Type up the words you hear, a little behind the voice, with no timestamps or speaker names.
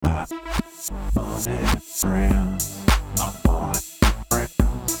Starring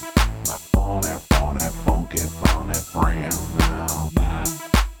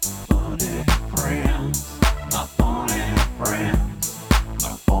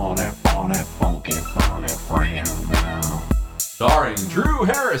Drew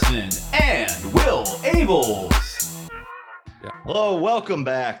Harrison and Will Abels. Hello, welcome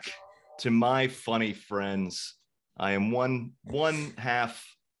back to My Funny Friends. I am one half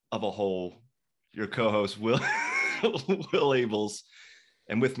of a whole, your co-host Will Abels,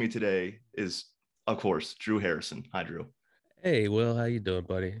 and with me today is, of course, Drew Harrison. Hi, Drew. Hey, Will, how you doing,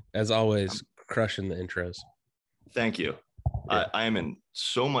 buddy? As always, crushing the intros. Thank you. Yeah. I am in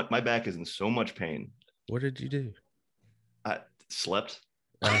so much. My back is in so much pain. What did you do? I slept.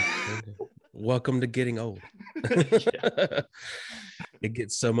 Welcome to getting old. It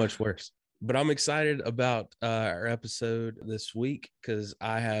gets so much worse. But I'm excited about our episode this week because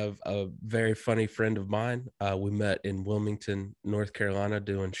I have a very funny friend of mine. We met in Wilmington, North Carolina,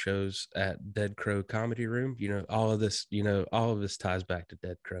 doing shows at Dead Crow Comedy Room. All of this ties back to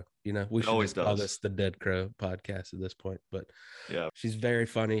Dead Crow. We should always call this the Dead Crow podcast at this point. But yeah, she's very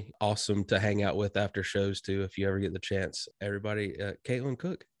funny, awesome to hang out with after shows too. If you ever get the chance, everybody. Caitlin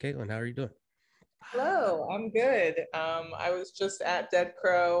Cook. Caitlin, how are you doing? Hello, I'm good. I was just at Dead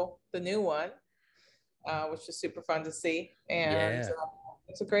Crow, the new one, which is super fun to see, and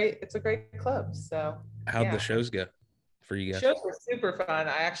it's a great club. So how'd the shows go for you guys? Shows were super fun.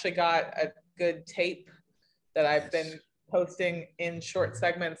 I actually got a good tape that I've been posting in short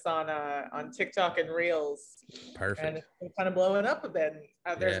segments on TikTok and Reels. Perfect. And it's been kind of blowing up a bit.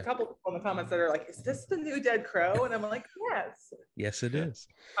 There's a couple people in the comments that are like, "Is this the new Dead Crow?" And I'm like, "Yes." Yes, it is.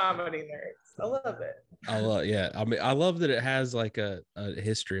 Comedy nerds, I love it. I love that it has like a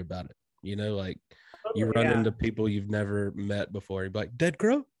history about it. You run into people you've never met before. You're like, Dead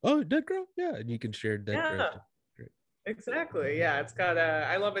Crow? Oh, Dead Crow? Yeah, and you can share Dead Crow. Great. Exactly. Yeah, it's got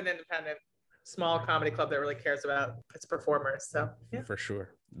I love an independent small comedy club that really cares about its performers. So yeah. For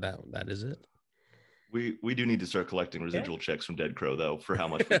sure. That is it. We do need to start collecting residual checks from Dead Crow though for how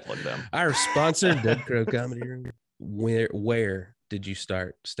much we plug them. Our sponsor, Dead Crow Comedy Room. Where did you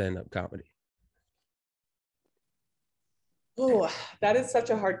start stand-up comedy? Oh, that is such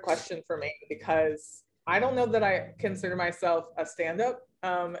a hard question for me because I don't know that I consider myself a stand-up.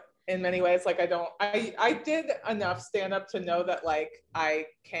 In many ways, like I did enough stand-up to know that like I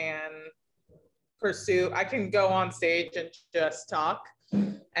can go on stage and just talk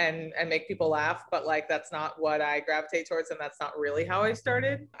and make people laugh, but like that's not what I gravitate towards, and that's not really how I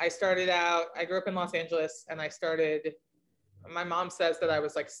started. I grew up in Los Angeles, and my mom says that I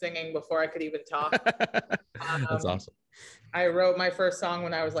was like singing before I could even talk. That's awesome. I wrote my first song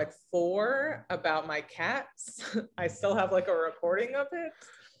when I was like 4 about my cats. I still have like a recording of it.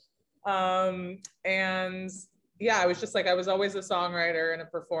 And yeah, I was just like, I was always a songwriter and a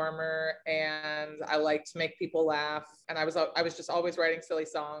performer, and I liked to make people laugh. And I was just always writing silly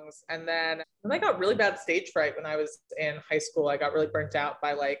songs. And then I got really bad stage fright when I was in high school. I got really burnt out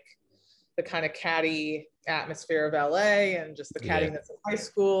by like the kind of catty atmosphere of LA and just the cattiness of high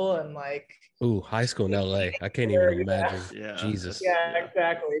school and like. Ooh, high school in LA. I can't even imagine. Yeah. Jesus. Yeah,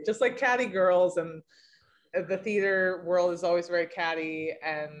 exactly. Just like catty girls, and the theater world is always very catty.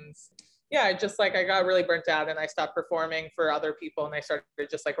 And yeah, I got really burnt out, and I stopped performing for other people, and I started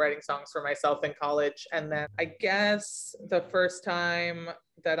just like writing songs for myself in college. And then I guess the first time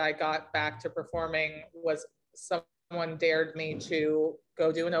that I got back to performing was someone dared me to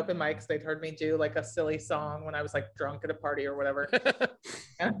go do an open mic. So they'd heard me do like a silly song when I was like drunk at a party or whatever.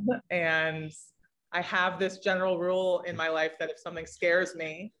 And I have this general rule in my life that if something scares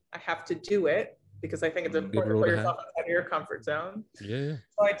me, I have to do it, because I think it's important to put yourself outside of your comfort zone. Yeah.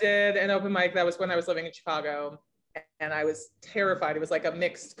 So I did an open mic. That was when I was living in Chicago, and I was terrified. It was like a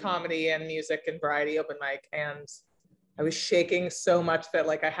mixed comedy and music and variety open mic. And I was shaking so much that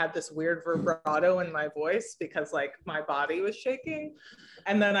like I had this weird vibrato in my voice because like my body was shaking.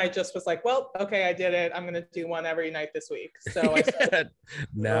 And then I just was like, well, okay, I did it. I'm going to do one every night this week. So I started,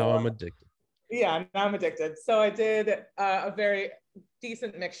 now I'm addicted. Yeah, now I'm addicted. So I did a very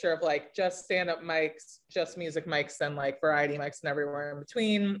decent mixture of like just stand-up mics, just music mics, and like variety mics and everywhere in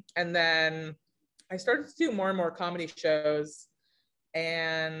between. And then I started to do more and more comedy shows.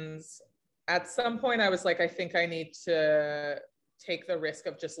 And at some point I was like, I think I need to take the risk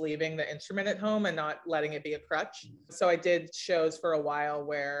of just leaving the instrument at home and not letting it be a crutch. So I did shows for a while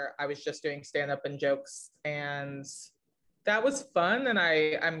where I was just doing stand-up and jokes, and that was fun. And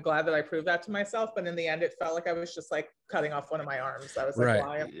I'm glad that I proved that to myself. But in the end, it felt like I was just like cutting off one of my arms. I was like,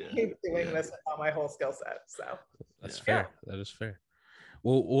 why am I doing this without my whole skill set? So that's fair. That is fair.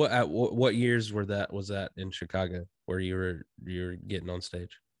 Well, what years was that in Chicago where you were getting on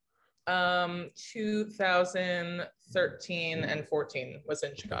stage? 2013 and 14 was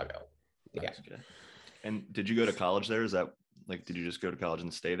in Chicago. Yeah. Nice, okay. And did you go to college there? Is that like, did you just go to college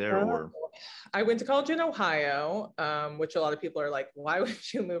and stay there, Uh, or? I went to college in Ohio, which a lot of people are like, why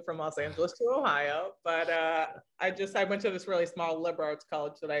would you move from Los Angeles to Ohio? But I went to this really small liberal arts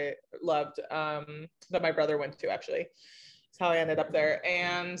college that I loved, that my brother went to actually. That's how I ended up there.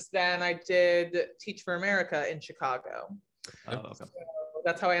 And then I did Teach for America in Chicago. Oh, okay. So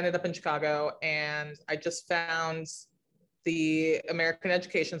that's how I ended up in Chicago. And I just found the American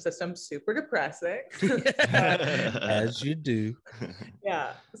education system super depressing. As you do.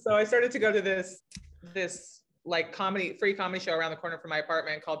 Yeah. So I started to go to this like free comedy show around the corner from my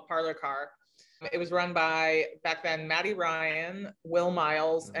apartment called Parlor Car. It was run by, back then, Maddie Ryan, Will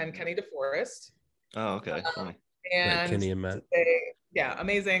Miles, and Kenny DeForest. Oh, okay. Funny. And Kenny and Matt. yeah,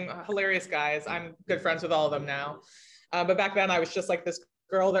 amazing, hilarious guys. I'm good friends with all of them now. But back then I was just like this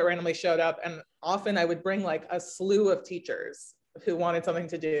girl that randomly showed up, and often I would bring like a slew of teachers who wanted something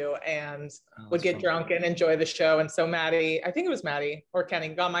to do and would get drunk and enjoy the show. And so Maddie, I think it was Maddie or Kenny,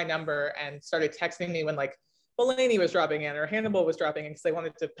 got my number and started texting me when like Mulaney was dropping in or Hannibal was dropping in, because they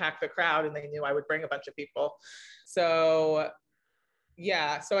wanted to pack the crowd and they knew I would bring a bunch of people. So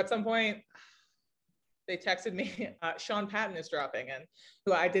yeah, so at some point they texted me, Sean Patton is dropping in,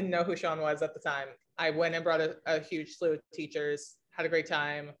 who I didn't know who Sean was at the time. I went and brought a huge slew of teachers, had a great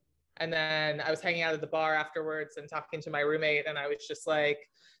time. And then I was hanging out at the bar afterwards and talking to my roommate, and I was just like,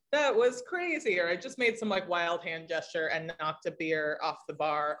 that was crazy. Or I just made some like wild hand gesture and knocked a beer off the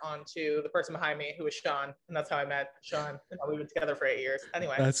bar onto the person behind me, who was Sean. And that's how I met Sean. And we've been together for 8 years.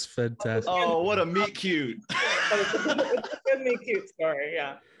 Anyway. That's fantastic. Oh, what a meet cute. It's a good meet cute story.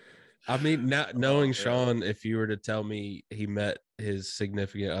 Yeah. I mean, not knowing Sean, if you were to tell me he met his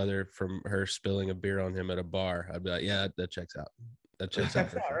significant other from her spilling a beer on him at a bar, I'd be like, yeah, that checks out. That checks out.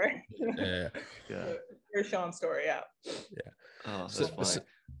 That's right. Yeah. Here's Sean's story. Yeah. Yeah. Oh, that's funny.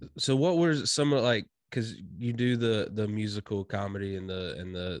 So what were some of, like, because you do the musical comedy and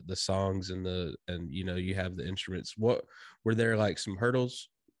the songs and you know, you have the instruments. What were there, like, some hurdles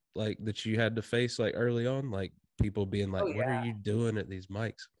like that you had to face like early on, like people being like, what are you doing at these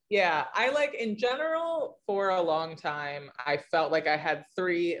mics? Yeah, I like, in general, for a long time, I felt like I had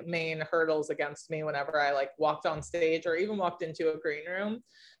 3 main hurdles against me whenever I like walked on stage or even walked into a green room.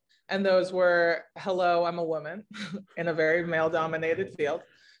 And those were, hello, I'm a woman in a very male-dominated field.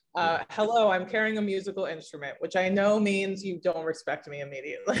 Hello, I'm carrying a musical instrument, which I know means you don't respect me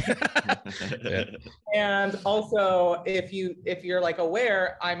immediately. Yeah. And also, if you're like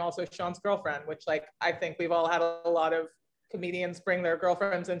aware, I'm also Sean's girlfriend, which like I think we've all had a lot of comedians bring their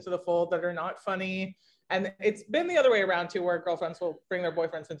girlfriends into the fold that are not funny. And it's been the other way around too, where girlfriends will bring their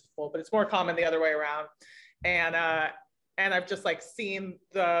boyfriends into the fold, but it's more common the other way around. And I've just like seen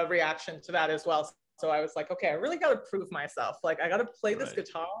the reaction to that as well. So I was like, okay, I really got to prove myself. Like, I got to play this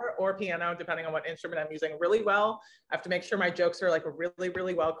guitar or piano, depending on what instrument I'm using, really well. I have to make sure my jokes are like really,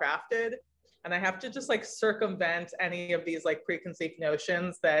 really well crafted. And I have to just like circumvent any of these like preconceived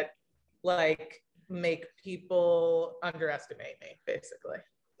notions that like make people underestimate me, basically.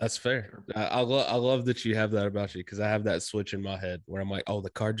 That's fair. I love that you have that about you, because I have that switch in my head where I'm like, oh,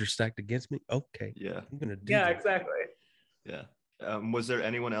 the cards are stacked against me. Okay. Yeah. I'm gonna do Yeah, that. exactly. Yeah. Was there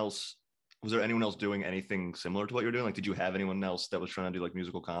anyone else doing anything similar to what you're doing? Like, did you have anyone else that was trying to do like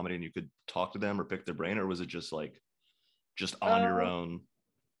musical comedy and you could talk to them or pick their brain, or was it just on your own?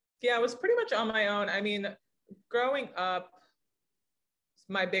 Yeah, it was pretty much on my own. I mean, growing up,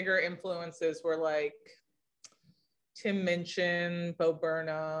 my bigger influences were like Tim Minchin, Bo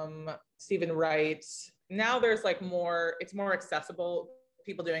Burnham, Stephen Wright. Now there's like it's more accessible,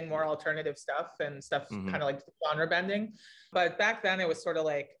 people doing more alternative stuff and stuff kind of like genre bending. But back then it was sort of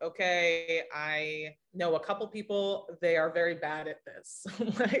like, okay, I know a couple people, they are very bad at this.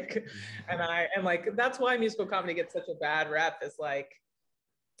 and like, that's why musical comedy gets such a bad rep, is like,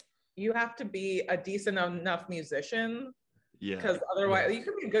 you have to be a decent enough musician. Yeah. Because otherwise you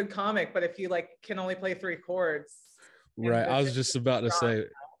can be a good comic, but if you like can only play 3 chords. Right. I was just about to say,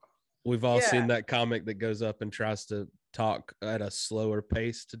 we've all seen that comic that goes up and tries to talk at a slower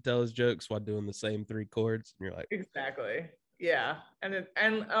pace to tell his jokes while doing the same 3 chords. And you're like, exactly. Yeah. And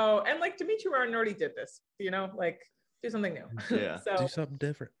like Dimitri Martin already did this, you know, like do something new. Yeah. So do something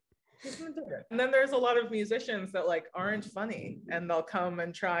different. And then there's a lot of musicians that like aren't funny, and they'll come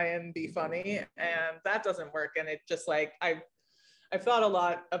and try and be funny, and that doesn't work. And it just like I've thought a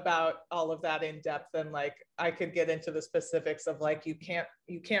lot about all of that in depth, and like I could get into the specifics of like you can't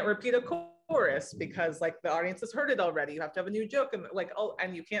repeat a chord chorus because like the audience has heard it already. You have to have a new joke and like, oh,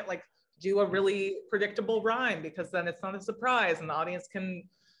 and you can't like do a really predictable rhyme because then it's not a surprise and the audience can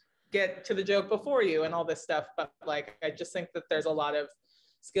get to the joke before you and all this stuff. But like, I just think that there's a lot of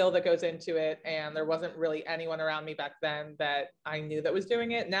skill that goes into it. And there wasn't really anyone around me back then that I knew that was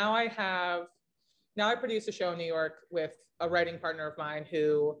doing it. Now I produce a show in New York with a writing partner of mine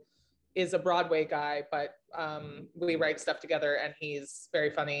who is a Broadway guy, but we write stuff together and he's very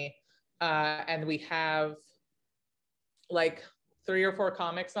funny. And we have like 3 or 4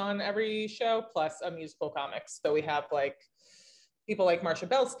 comics on every show, plus a musical comic. So we have like people like Marsha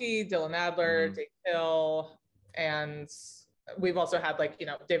Belsky, Dylan Adler, Dave Hill, and we've also had like, you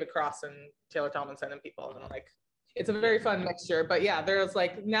know, David Cross and Taylor Tomlinson and people, and like, it's a very fun mixture. But yeah, there's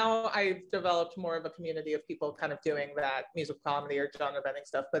like, now I've developed more of a community of people kind of doing that musical comedy or genre bending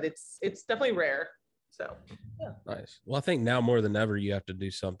stuff, but it's definitely rare. So yeah. Nice. Well, I think now more than ever, you have to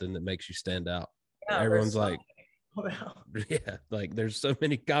do something that makes you stand out. Yeah, Everyone's like, yeah, like there's so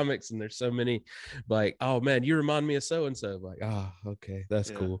many comics and there's so many like, oh man, you remind me of so and so. Like, oh, okay, that's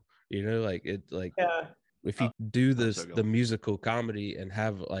cool. You know, like it, like if you do this, the musical comedy and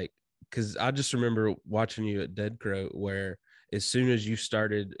have like, because I just remember watching you at Dead Crow, where as soon as you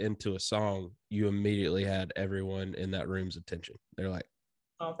started into a song, you immediately had everyone in that room's attention. They're like,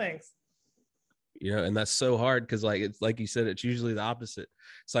 oh, thanks. You know, and that's so hard because like it's like you said, it's usually the opposite.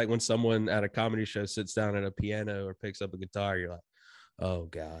 It's like when someone at a comedy show sits down at a piano or picks up a guitar, you're like, oh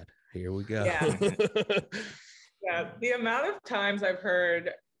God, here we go. Yeah. Yeah, the amount of times I've heard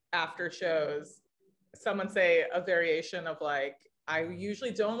after shows someone say a variation of like, I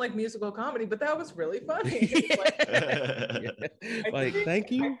usually don't like musical comedy, but that was really funny. Like, thank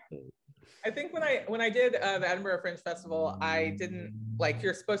you. I think when I did the Edinburgh Fringe Festival, I didn't like,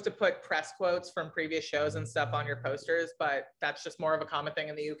 you're supposed to put press quotes from previous shows and stuff on your posters, but that's just more of a common thing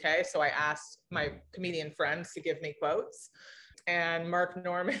in the UK. So I asked my comedian friends to give me quotes, and Mark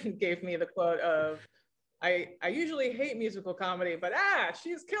Norman gave me the quote of, I usually hate musical comedy, but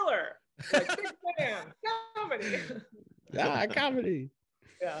she's killer. Like, big fan, comedy. Comedy.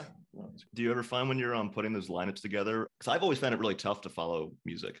 Yeah. Do you ever find when you're putting those lineups together? Because I've always found it really tough to follow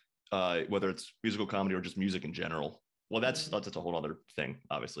music, whether it's musical comedy or just music in general. Well, that's a whole other thing,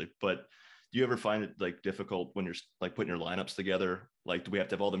 obviously. But do you ever find it like difficult when you're like putting your lineups together? Like, do we have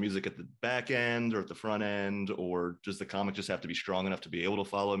to have all the music at the back end or at the front end, or does the comic just have to be strong enough to be able to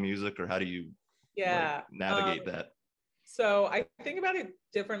follow music, or how do you navigate that? So I think about it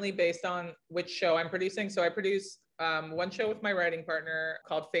differently based on which show I'm producing. So I produce one show with my writing partner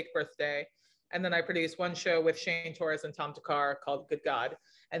called Fake Birthday. And then I produce one show with Shane Torres and Tom Takar called Good God.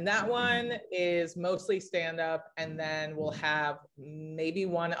 And that one is mostly stand-up. And then we'll have maybe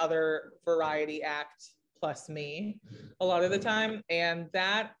one other variety act plus me a lot of the time. And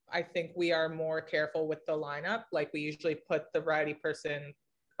that, I think we are more careful with the lineup. Like, we usually put the variety person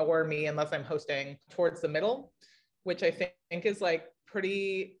or me, unless I'm hosting, towards the middle, which I think is like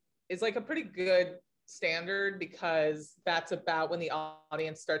a pretty good standard, because that's about when the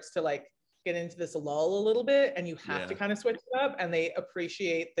audience starts to like get into this lull a little bit, and you have to kind of switch it up, and they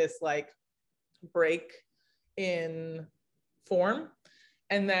appreciate this like break in form.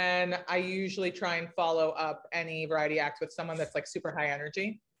 And then I usually try and follow up any variety act with someone that's like super high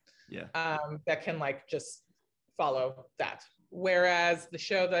energy, that can like just follow that. Whereas the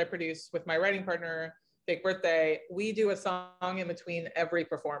show that I produce with my writing partner, Fake Birthday, we do a song in between every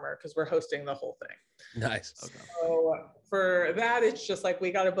performer because we're hosting the whole thing. Nice. Okay. So for that, it's just like,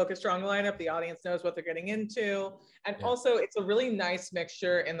 we got to book a strong lineup. The audience knows what they're getting into. And also, it's a really nice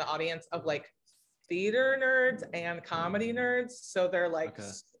mixture in the audience of like theater nerds and comedy nerds. So they're like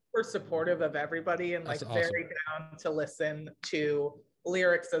super supportive of everybody, and like very down to listen to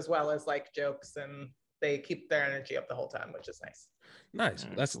lyrics as well as like jokes, and they keep their energy up the whole time, which is nice.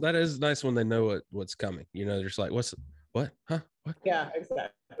 Nice. That is nice when they know what's coming. You know, they're just like, what? What? Yeah,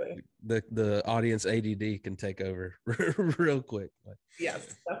 exactly. The audience ADD can take over real quick.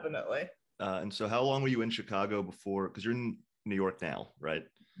 Yes, definitely. And so how long were you in Chicago before? Because you're in New York now, right?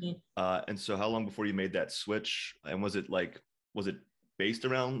 Mm-hmm. And so how long before you made that switch? And was it based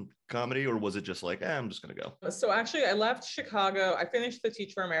around comedy, or was it just like, I'm just going to go? So actually, I left Chicago. I finished the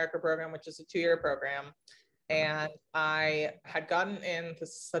Teach for America program, which is a 2-year program. And I had gotten into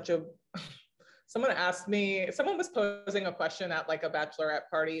someone was posing a question at like a bachelorette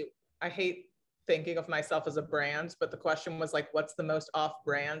party. I hate thinking of myself as a brand, but the question was like, what's the most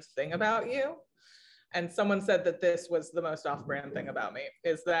off-brand thing about you? And someone said that this was the most off-brand thing about me,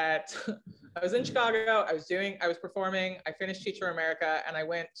 is that I was in Chicago, I was performing, I finished Teach for America, and I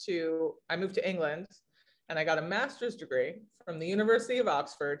moved to England. and I got a master's degree from the University of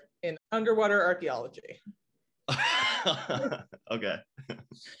Oxford in underwater archaeology. Okay.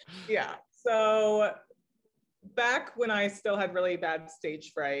 Yeah. So back when I still had really bad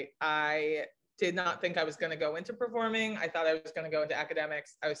stage fright, I did not think I was going to go into performing. I thought I was going to go into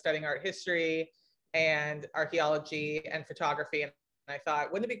academics. I was studying art history and archaeology and photography. And I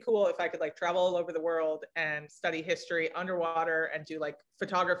thought, wouldn't it be cool if I could like travel all over the world and study history underwater and do like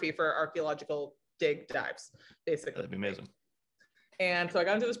photography for archaeological dig dives, basically. That'd be amazing. And so I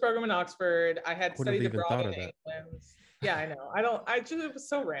got into this program in Oxford. I had Wouldn't have studied even abroad thought in of that. England. Yeah, I know. I just, it was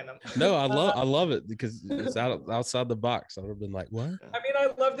so random. No, I love it because it's outside the box. I would have been like, what? I mean, I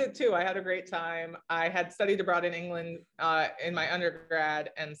loved it too. I had a great time. I had studied abroad in England in my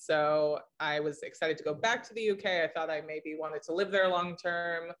undergrad. And so I was excited to go back to the UK. I thought I maybe wanted to live there long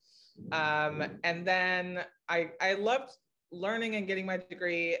term. And then I loved learning and getting my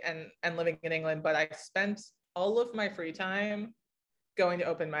degree and living in England, but I spent all of my free time going to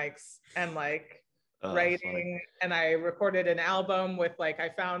open mics and like writing. And I recorded an album with like, I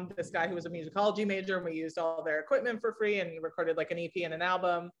found this guy who was a musicology major and we used all their equipment for free and recorded like an EP and an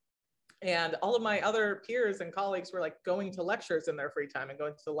album. And all of my other peers and colleagues were like going to lectures in their free time and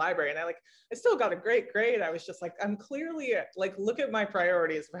going to the library. And I still got a great grade. I was just like, I'm clearly like, look at my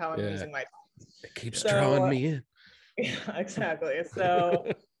priorities of how I'm using my time. It keeps drawing me in. Yeah, exactly. So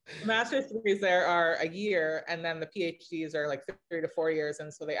the master's degrees there are a year, and then the PhDs are like 3 to 4 years.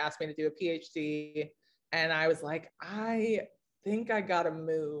 And so they asked me to do a PhD, and I was like, I think I gotta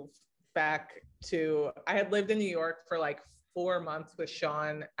move back to, I had lived in New York for like 4 months with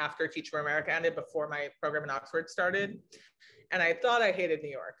Sean after Teach for America ended, before my program in Oxford started. And I thought I hated New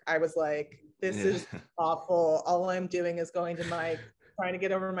York. I was like, this is awful. All I'm doing is going to mic, trying to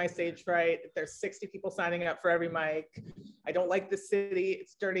get over my stage fright. There's 60 people signing up for every mic. I don't like the city.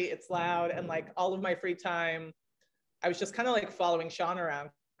 It's dirty, it's loud. And like all of my free time, I was just kind of like following Sean around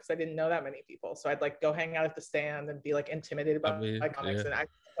because I didn't know that many people. So I'd like go hang out at the stand and be like intimidated by my comics, and I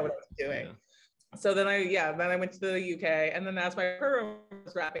didn't know what I was doing. Yeah. So then I went to the UK, and then as my program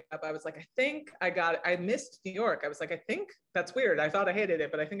was wrapping up, I was like, I missed New York. I was like, I think that's weird. I thought I hated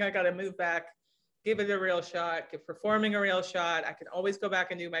it, but I think I got to move back, give it a real shot, give performing a real shot. I could always go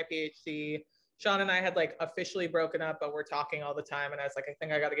back and do my PhD. Sean and I had like officially broken up, but we're talking all the time. And I was like, I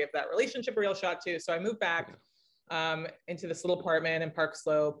think I got to give that relationship a real shot too. So I moved back into this little apartment in Park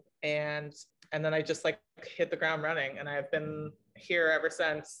Slope, and then I just like hit the ground running, and I've been here ever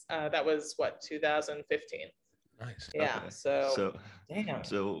since. That was 2015. Nice. Yeah. Okay. So damn.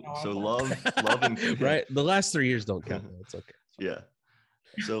 So love and right. The last 3 years don't count. It's okay. Yeah.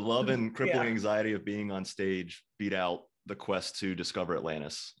 So love and crippling anxiety of being on stage beat out the quest to discover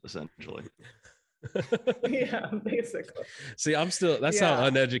Atlantis, essentially. Yeah, basically. See, I'm still, that's how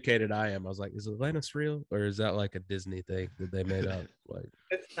uneducated I am. I was like, is Atlantis real, or is that like a Disney thing that they made up? Like,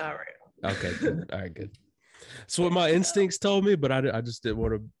 it's not real. Okay, good. All right, good. That's what my instincts told me, but I just didn't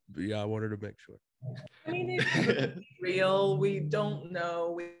want to. Yeah, I wanted to make sure. I mean, it's real. We don't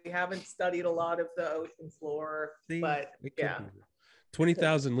know. We haven't studied a lot of the ocean floor, but yeah.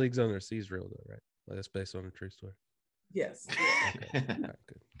 20,000 Leagues Under the Sea is real, though, right? Like, that's based on a true story. Yes. Okay. All right,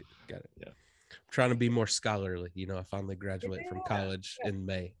 good. Got it. Yeah. I'm trying to be more scholarly. I finally graduated from college in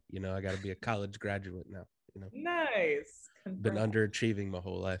May. I got to be a college graduate now. Nice. Been underachieving my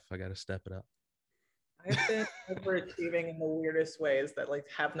whole life. I got to step it up. I've been overachieving in the weirdest ways that like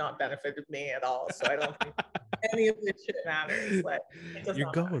have not benefited me at all. So I don't think any of this shit matters. Like,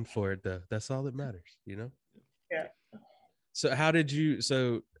 you're going for it though. That's all that matters, Yeah. So how did you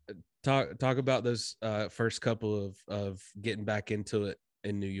talk about those first couple of getting back into it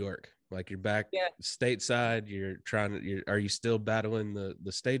in New York? Like you're back stateside, are you still battling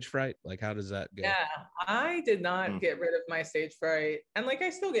the stage fright? Like how does that go? Yeah, I did not get rid of my stage fright. And like I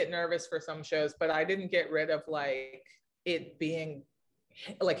still get nervous for some shows, but I didn't get rid of like it being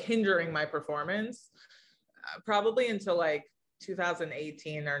like hindering my performance probably until like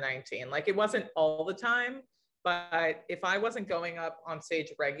 2018 or 19. Like it wasn't all the time, but if I wasn't going up on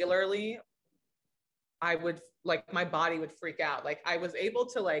stage regularly, I would like my body would freak out. Like I was able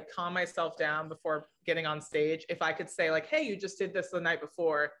to like calm myself down before getting on stage. If I could say like, hey, you just did this the night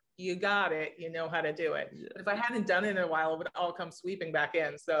before, you got it, you know how to do it. Yeah. But if I hadn't done it in a while, it would all come sweeping back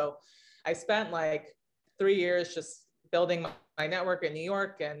in. So I spent like 3 years just building my network in New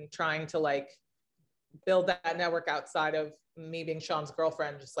York and trying to like build that network outside of me being Sean's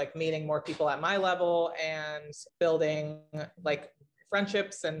girlfriend, just like meeting more people at my level and building like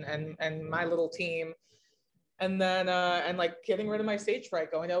friendships and my little team. And then, and like getting rid of my stage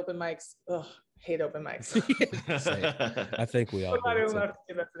fright, going to open mics. Ugh, hate open mics. I think we all I'm not do. allowed to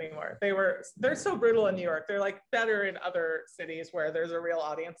do this anymore. They're so brutal in New York. They're like better in other cities where there's a real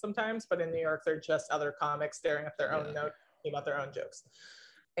audience sometimes, but in New York they're just other comics staring at their own notes about their own jokes.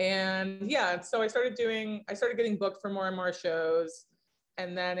 And yeah, so I started getting booked for more and more shows.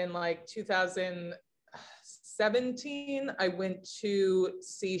 And then in like 2017, I went to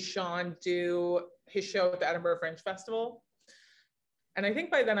see Sean do his show at the Edinburgh Fringe Festival. And I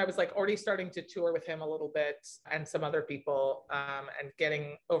think by then I was like already starting to tour with him a little bit and some other people, and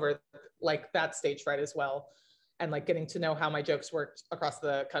getting over like that stage fright as well, and like getting to know how my jokes worked across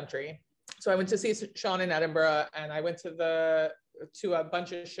the country. So I went to see Sean in Edinburgh, and I went to a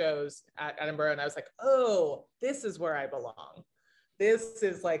bunch of shows at Edinburgh, and I was like, oh, this is where I belong. This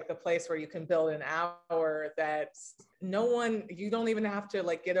is like the place where you can build an hour that you don't even have to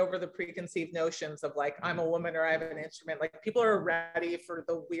like get over the preconceived notions of like, I'm a woman or I have an instrument. Like people are ready for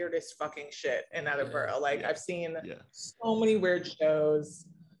the weirdest fucking shit in Edinburgh. Like I've seen so many weird shows.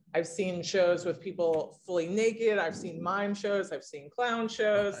 I've seen shows with people fully naked. I've seen mime shows. I've seen clown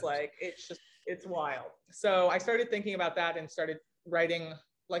shows. Like it's wild. So I started thinking about that and started writing,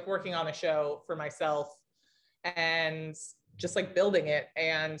 like working on a show for myself and just like building it.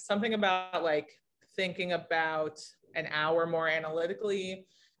 And something about like thinking about an hour more analytically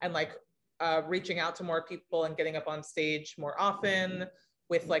and like reaching out to more people and getting up on stage more often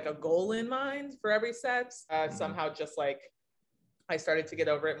with like a goal in mind for every set. Somehow just like I started to get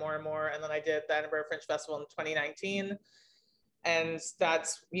over it more and more. And then I did the Edinburgh Fringe Festival in 2019. And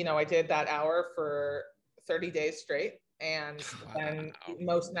that's, I did that hour for 30 days straight. And then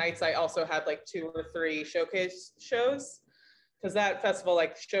most nights I also had like 2 or 3 showcase shows, because that festival,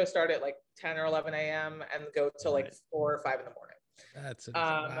 like shows start at like 10 or 11 a.m. and go to like 4 or 5 in the morning. That's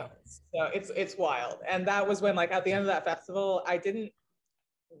wow. So it's wild. And that was when like at the end of that festival, I didn't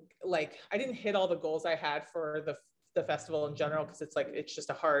hit all the goals I had for the festival in general, because it's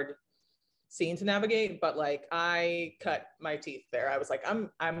just a hard scene to navigate, but like I cut my teeth there. I was like, I'm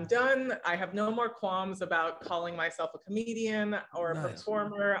done. I have no more qualms about calling myself a comedian or a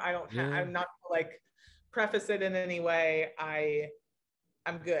performer. I'm not like preface it in any way.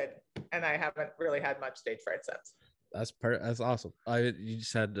 I'm good, and I haven't really had much stage fright since. That's awesome.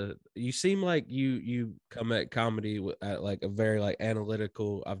 You seem like you come at comedy at like a very like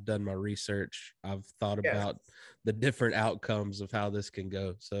analytical. I've done my research. I've thought about the different outcomes of how this can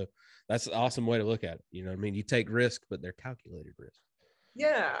go. So that's an awesome way to look at it. You know what I mean? You take risk, but they're calculated risk.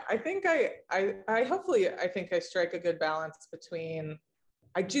 Yeah, I think I think I strike a good balance between,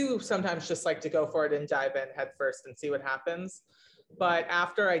 I do sometimes just like to go for it and dive in head first and see what happens. But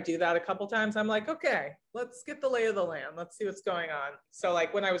after I do that a couple times, I'm like, okay, let's get the lay of the land. Let's see what's going on. So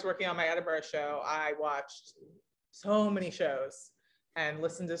like when I was working on my Edinburgh show, I watched so many shows and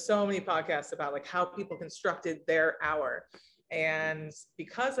listened to so many podcasts about like how people constructed their hour. And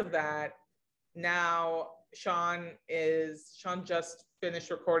because of that, now Sean just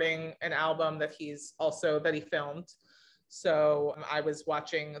finished recording an album that he filmed. So I was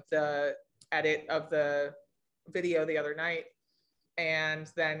watching the edit of the video the other night. And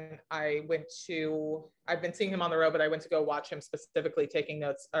then I've been seeing him on the road, but I went to go watch him specifically taking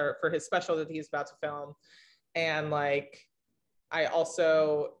notes for his special that he's about to film. And like, I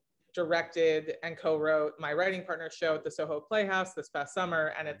also directed and co-wrote my writing partner's show at the Soho Playhouse this past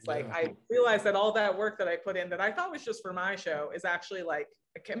summer. And it's like, I realized that all that work that I put in that I thought was just for my show is actually like,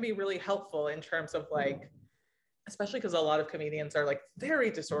 it can be really helpful in terms of like, especially because a lot of comedians are like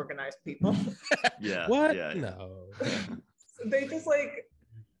very disorganized people. What? Yeah. No. They just like,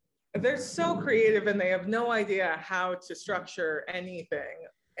 they're so creative and they have no idea how to structure anything.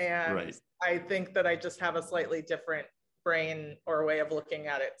 And I think that I just have a slightly different brain or way of looking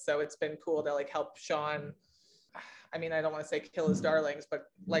at it. So it's been cool to like help Sean. I mean, I don't want to say kill his darlings, but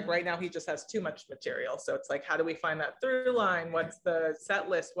like right now he just has too much material. So it's like, how do we find that through line? What's the set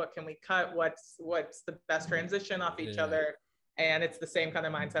list? What can we cut? What's the best transition off each other? And it's the same kind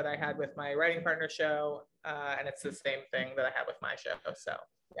of mindset I had with my writing partner show. And it's the same thing that I had with my show. So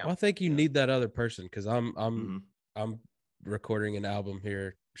yeah. Well, I think you need that other person, because I'm recording an album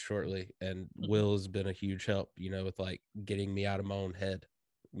here shortly, and Will has been a huge help, with like getting me out of my own head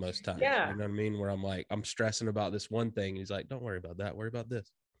most times. Yeah. You know what I mean? Where I'm like, I'm stressing about this one thing, and he's like, don't worry about that, worry about this.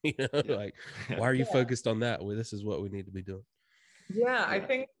 Like, why are you focused on that? Well, this is what we need to be doing. Yeah, I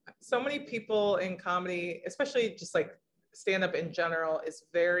think so many people in comedy, especially just like stand-up in general, is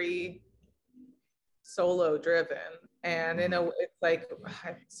very solo driven. And it's like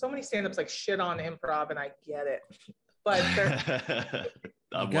so many stand-ups like shit on improv, and I get it. But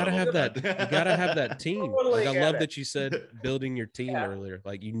You gotta have that. You gotta have that team. Totally Like I get love it. that you said building your team Yeah. earlier.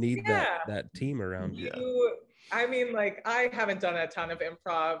 Like you need Yeah. that team around you. I mean, like I haven't done a ton of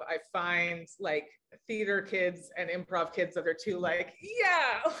improv. I find like theater kids and improv kids that are too like,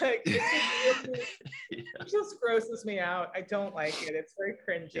 like it just grosses me out. I don't like it. It's very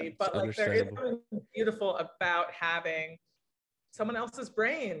cringy. But like there is something beautiful about having someone else's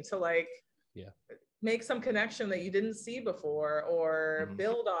brain to like make some connection that you didn't see before, or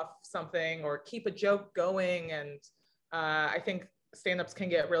build off something, or keep a joke going. And I think stand-ups can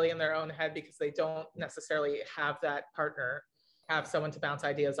get really in their own head because they don't necessarily have that partner, have someone to bounce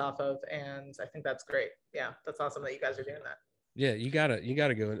ideas off of. And I think that's great. Yeah, that's awesome that you guys are doing that. Yeah, you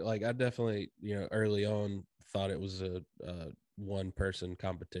gotta go. Like I definitely, early on thought it was a one person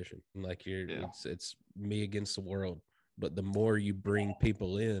competition. Like it's me against the world. But the more you bring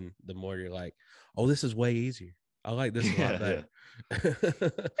people in, the more you're like, oh, this is way easier. I like this a lot better.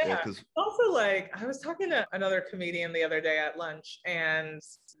 Also, like I was talking to another comedian the other day at lunch, and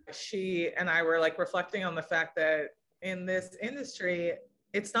she and I were like reflecting on the fact that in this industry,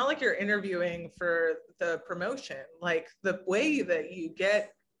 it's not like you're interviewing for the promotion. Like the way that you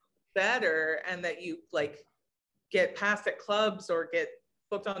get better and that you like get passed at clubs or get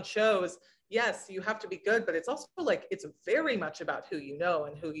booked on shows, yes, you have to be good, but it's also like it's very much about who you know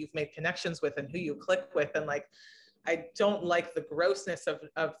and who you've made connections with and who you click with. And like I don't like the grossness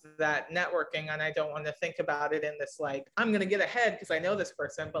of that networking, and I don't want to think about it in this like I'm going to get ahead because I know this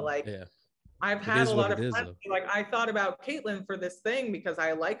person. But like I've had a lot of friends like I thought about Caitlin for this thing because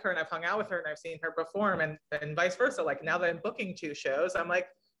I like her and I've hung out with her and I've seen her perform, and vice versa. Like now that I'm booking 2 shows, I'm like,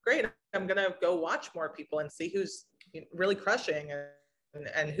 great, I'm going to go watch more people and see who's really crushing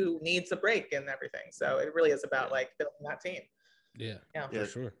and who needs a break and everything. So it really is about like building that team. Yeah, for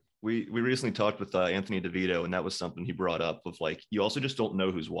sure. We recently talked with Anthony DeVito, and that was something he brought up of like, you also just don't know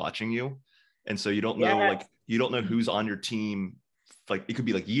who's watching you. And so you don't know, you don't know who's on your team. Like it could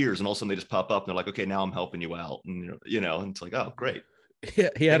be like years, and all of a sudden they just pop up and they're like, okay, now I'm helping you out. And, and it's like, oh, great. Yeah.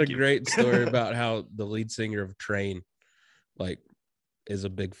 He had a great story about how the lead singer of Train, like, is a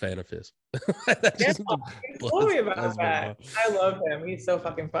big fan of his. Tell me about that. I love him. He's so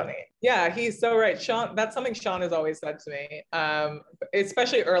fucking funny. Yeah, he's so right. Sean, that's something Sean has always said to me.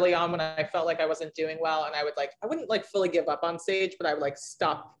 Especially early on when I felt like I wasn't doing well, and I wouldn't like fully give up on stage, but I would like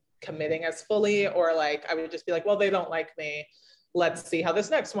stop committing as fully, or like I would just be like, well, they don't like me. Let's see how this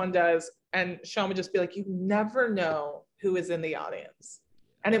next one does. And Sean would just be like, you never know who is in the audience.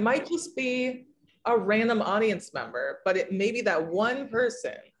 And it might just be a random audience member, but it maybe that one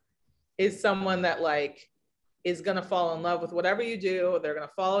person is someone that like is gonna fall in love with whatever you do. They're gonna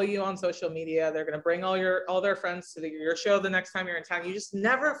follow you on social media. They're gonna bring all their friends to your show the next time you're in town. You just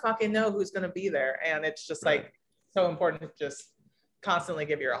never fucking know who's gonna be there, and it's just like so important to just constantly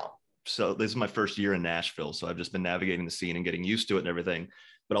give your all. So this is my first year in Nashville, so I've just been navigating the scene and getting used to it and everything.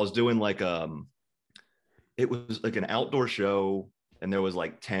 But I was doing like it was like an outdoor show, and there was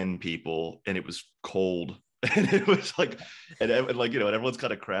like 10 people, and it was cold. And it was like, and like, and everyone's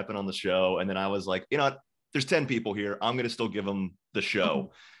kind of crapping on the show. And then I was like, there's 10 people here. I'm going to still give them the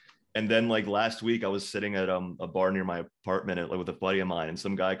show. And then like last week I was sitting at a bar near my apartment with a buddy of mine, and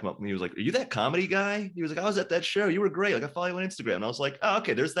some guy come up and he was like, are you that comedy guy? He was like, I was at that show. You were great. Like I follow you on Instagram. And I was like, oh,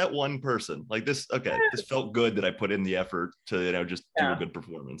 okay, there's that one person like this. Okay. This felt good that I put in the effort to, just do a good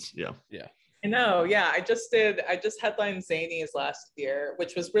performance. Yeah. Yeah. I know. Yeah. I just headlined Zanies last year,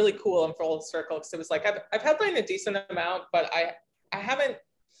 which was really cool and full circle. Cause it was like, I've headlined a decent amount, but I haven't,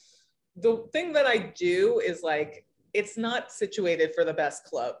 the thing that I do is like, it's not situated for the best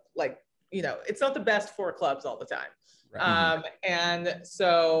club. Like, it's not the best 4 clubs all the time. Right. And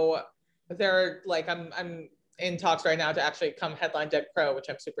so they're like, I'm in talks right now to actually come headline Dead Crow, which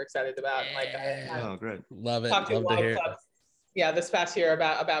I'm super excited about. Oh, great. Love it. Love to hear it. Yeah, this past year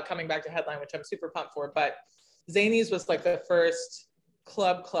about coming back to headline, which I'm super pumped for. But Zanies was like the first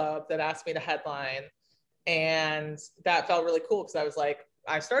club that asked me to headline. And that felt really cool because I was like,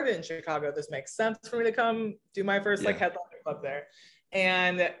 I started in Chicago. This makes sense for me to come do my first like headline club there.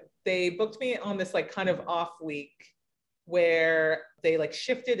 And they booked me on this like kind of off week where they like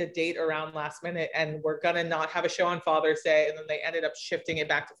shifted a date around last minute, and we're gonna not have a show on Father's Day. And then they ended up shifting it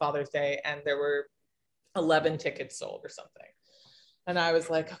back to Father's Day, and there were 11 tickets sold or something. And I was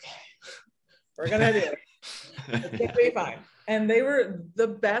like, okay, we're gonna do it. It's gonna be fine. And they were the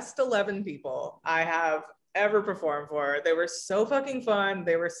best 11 people I have ever performed for. They were so fucking fun.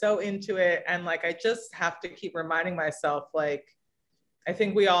 They were so into it. And like, I just have to keep reminding myself, like, I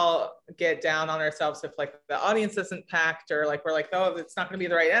think we all get down on ourselves if like the audience isn't packed, or like, we're like, oh, it's not gonna be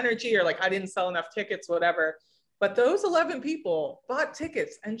the right energy, or like, I didn't sell enough tickets, whatever. but those 11 people bought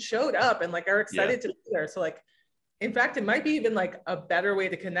tickets and showed up and like are excited to be there. So like, in fact, it might be even like a better way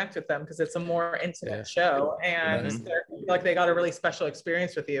to connect with them because it's a more intimate show, and they're like they got a really special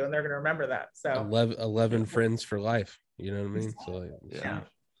experience with you, and they're gonna remember that. So 11 friends for life. You know what I mean? So like, yeah,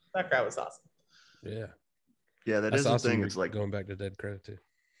 that crowd was awesome. Yeah, That's is the awesome. thing. It's like going back to Dead Crow too.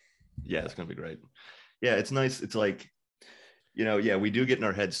 Yeah, it's gonna be great. Yeah, it's nice. It's like, we do get in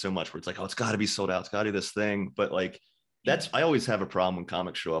our heads so much where it's like, oh, it's got to be sold out. It's got to be this thing. But like, I always have a problem when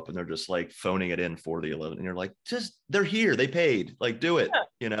comics show up and they're just like phoning it in for the 11. And you're like, they're here. They paid. Like, do it.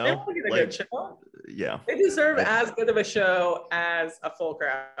 They want to get a good show. Yeah. They deserve as good of a show as a full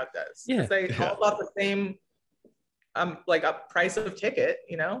crowd does. Yeah. They all got the same, like a price of ticket,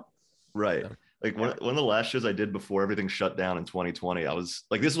 Right. Like one of the last shows I did before everything shut down in 2020, I was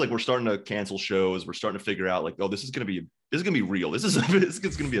like, this is like, we're starting to cancel shows. We're starting to figure out like, oh, this is going to be real. This is going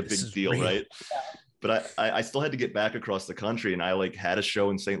to be a big deal. Real. Right. Yeah. But I still had to get back across the country, and I like had a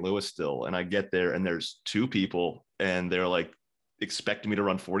show in St. Louis still. And I get there and there's 2 people and they're like expecting me to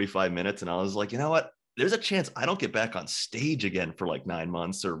run 45 minutes. And I was like, you know what? There's a chance I don't get back on stage again for like 9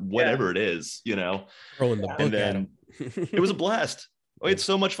 months or whatever it is, Throwing the book and then at him. It was a blast. We had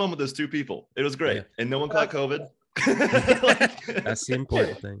so much fun with those 2 people. It was great. And no one caught COVID. That's the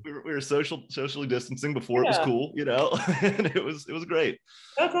important thing. We were socially distancing before it was cool, and it was great.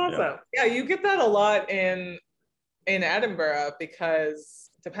 That's awesome. Yeah, you get that a lot in Edinburgh because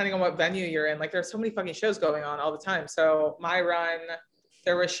depending on what venue you're in, like there's so many fucking shows going on all the time. So my run,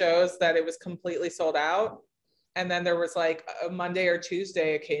 there were shows that it was completely sold out. And then there was like a Monday or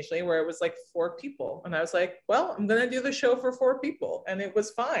Tuesday occasionally where it was like 4 people. And I was like, well, I'm going to do the show for 4 people. And it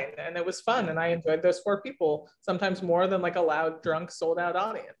was fine. And it was fun. And I enjoyed those 4 people, sometimes more than like a loud, drunk, sold out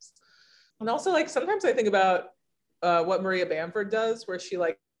audience. And also like, sometimes I think about what Maria Bamford does, where she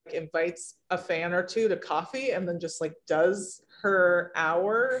like invites a fan or 2 to coffee and then just like does her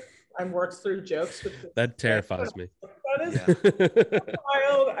hour and works through jokes with that terrifies me. That is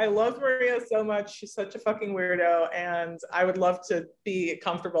wild. I love Maria so much. She's such a fucking weirdo, and I would love to be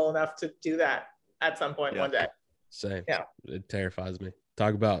comfortable enough to do that at some point one day. Same. Yeah, it terrifies me.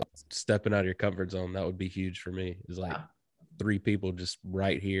 Talk about stepping out of your comfort zone. That would be huge for me. It's like 3 people just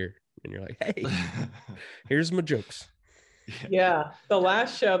right here, and you're like, hey, here's my jokes. Yeah, the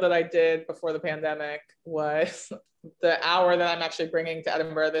last show that I did before the pandemic was the hour that I'm actually bringing to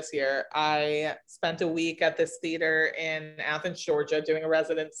Edinburgh this year. I spent a week at this theater in Athens, Georgia, doing a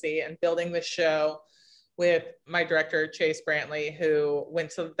residency and building the show with my director, Chase Brantley, who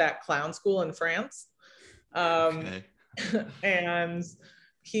went to that clown school in France. And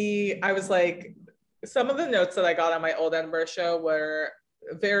I was like, some of the notes that I got on my old Edinburgh show were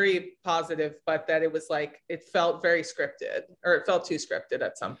very positive, but that it was like, it felt very scripted, or it felt too scripted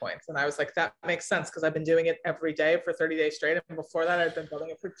at some points. And I was like, that makes sense because I've been doing it every day for 30 days straight. And before that, I'd been building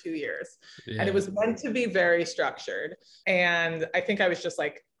it for 2 years. And it was meant to be very structured. And I think I was just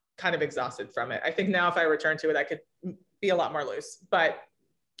like kind of exhausted from it. I think now if I return to it, I could be a lot more loose. But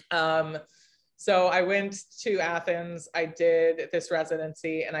so I went to Athens, I did this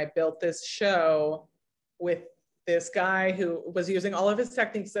residency, and I built this show with this guy who was using all of his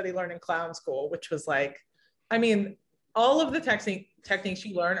techniques that he learned in clown school, which was like, I mean, all of the techniques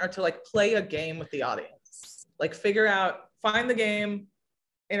you learn are to like play a game with the audience, like find the game,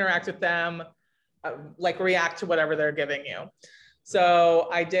 interact with them, like react to whatever they're giving you. So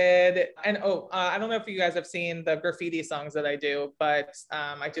I did, and I don't know if you guys have seen the graffiti songs that I do, but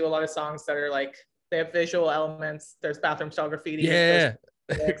I do a lot of songs that are like, they have visual elements. There's bathroom style graffiti. Yeah.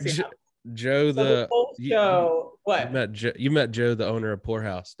 Joe, you met Joe, the owner of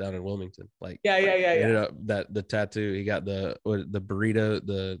Poorhouse down in Wilmington. Like, yeah. The tattoo, he got the burrito,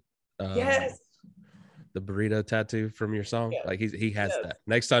 the burrito tattoo from your song. Like he has that.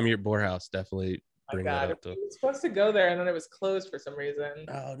 Next time you're at Poorhouse, definitely bring that up to him. We were supposed to go there and then it was closed for some reason.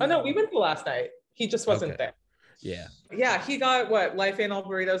 Oh no, we went the last night. He just wasn't there. Yeah, he got life ain't all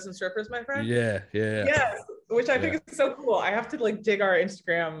burritos and strippers, my friend. Yeah, which I think is so cool. I have to like dig our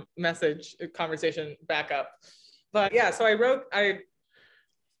Instagram message conversation back up. But yeah, so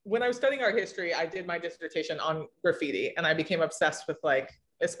when I was studying art history, I did my dissertation on graffiti, and I became obsessed with like,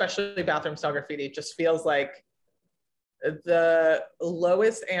 especially bathroom style graffiti. It just feels like the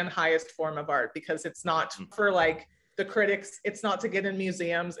lowest and highest form of art, because it's not for like the critics, it's not to get in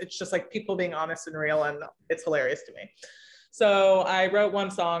museums, it's just like people being honest and real, and it's hilarious to me. So I wrote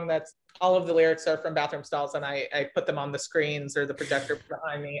one song that's all of the lyrics are from bathroom stalls, and I put them on the screens or the projector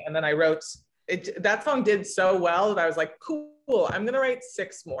behind me, and then I wrote it. That song did so well that I was like, cool, I'm gonna write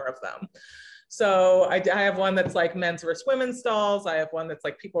 6 more of them. So I have one that's like men's versus women's stalls. I have one that's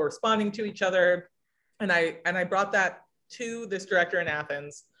like people responding to each other. And I brought that to this director in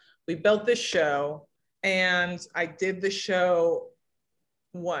Athens. We built this show, and I did the show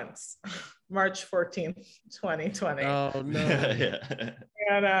once, March 14th, 2020. Oh no. Yeah.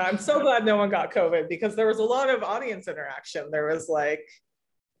 And I'm so glad no one got COVID, because there was a lot of audience interaction. There was like,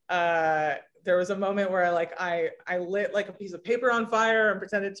 there was a moment where I lit like a piece of paper on fire and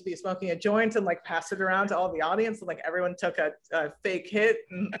pretended to be smoking a joint and like passed it around to all the audience, and like everyone took a fake hit.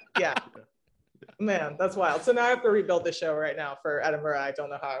 And yeah, man, that's wild. So now I have to rebuild the show right now for Edinburgh. I don't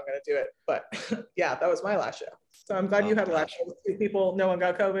know how I'm going to do it, but yeah, that was my last show. So I'm glad you had a last show with 2 people. No one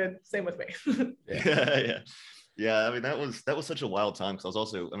got COVID. Same with me. Yeah. I mean, that was such a wild time, because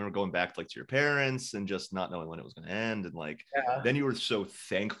I remember going back like to your parents and just not knowing when it was going to end, and like then you were so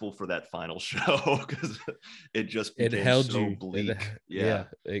thankful for that final show, because it just became held so you. bleak.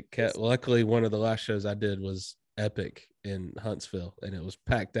 It kept. Luckily, one of the last shows I did was Epic in Huntsville, and it was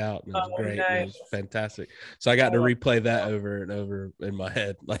packed out, and it was great. Nice. It was fantastic. So I got to replay that over and over in my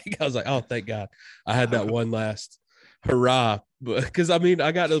head. Like I was like, oh, thank God I had that one last hurrah. Because I mean,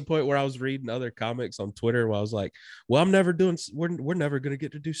 I got to the point where I was reading other comics on Twitter where I was like, well, we're never going to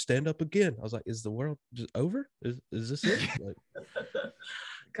get to do stand up again. I was like, is the world just over? Is this it? Like,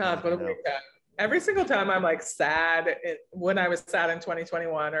 God, what a weird time. Every single time I'm like sad, when I was sad in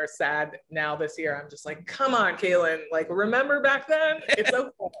 2021 or sad now this year, I'm just like, come on, Kaylin, like remember back then? It's okay.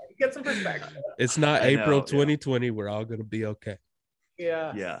 Get some perspective. It's not April 2020. We're all going to be okay.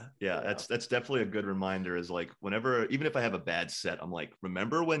 Yeah. That's definitely a good reminder, is like whenever, even if I have a bad set, I'm like,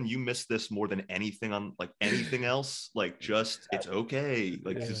 remember when you missed this more than anything on like anything else? Like just, it's okay.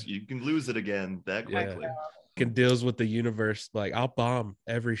 Like, because you can lose it again that quickly. Can deals with the universe. Like I'll bomb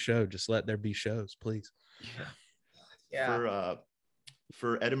every show. Just let there be shows, please. For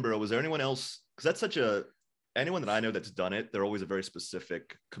Edinburgh, was there anyone else? Because that's anyone that I know that's done it, they're always a very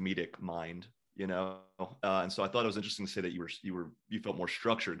specific comedic mind, you know. And so I thought it was interesting to say that you felt more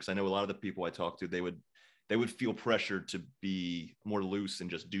structured, because I know a lot of the people I talked to, they would feel pressured to be more loose and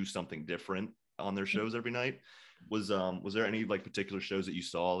just do something different on their shows every night. Was there any like particular shows that you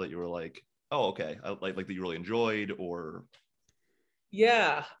saw that you were like, oh, okay, like that you really enjoyed? Or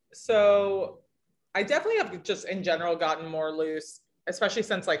yeah, so I definitely have just in general gotten more loose, especially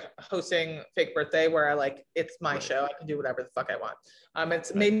since like hosting Fake Birthday, where it's my show, I can do whatever the fuck I want.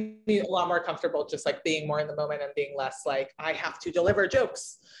 It's made me a lot more comfortable just like being more in the moment and being less like I have to deliver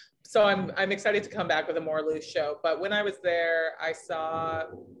jokes. So I'm excited to come back with a more loose show. But when I was there, I saw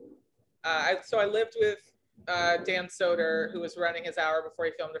I lived with Dan Soder, who was running his hour before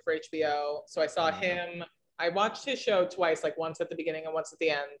he filmed it for HBO. So I saw him. I watched his show twice, like once at the beginning and once at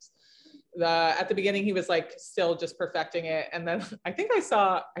the end. At the beginning, he was like still just perfecting it. And then I think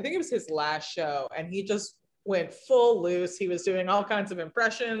it was his last show, and he just went full loose. He was doing all kinds of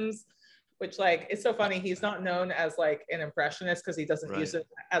impressions, which like, it's so funny. He's not known as like an impressionist because he doesn't use it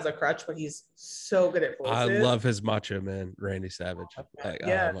as a crutch, but he's so good at voices. I love his Macho Man, Randy Savage. Like,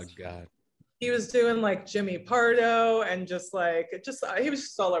 oh my God. He was doing like Jimmy Pardo and he was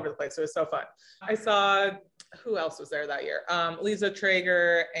just all over the place. It was so fun. I saw, who else was there that year? Lisa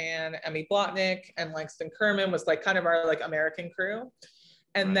Traeger and Emmy Blotnick and Langston Kerman was like kind of our like American crew.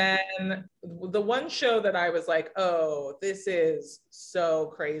 And then the one show that I was like, oh, this is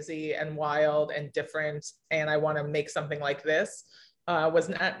so crazy and wild and different, and I want to make something like this, was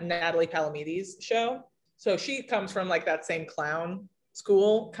Natalie Palamides' show. So she comes from like that same clown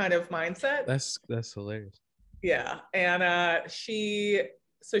school kind of mindset. That's hilarious. Yeah. And she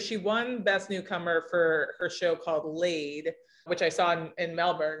won Best Newcomer for her show called Laid, which I saw in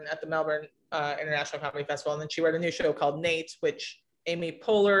Melbourne at the Melbourne International Comedy Festival. And then she wrote a new show called Nate, which Amy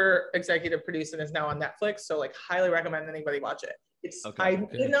Poehler executive produced and is now on Netflix. So like highly recommend anybody watch it. I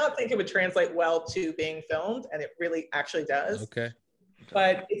did not think it would translate well to being filmed, and it really actually does. Okay.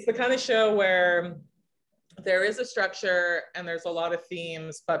 But it's the kind of show where there is a structure and there's a lot of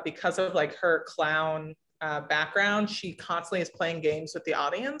themes, but because of like her clown background, she constantly is playing games with the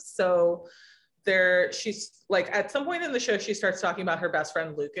audience. So she's like, at some point in the show, she starts talking about her best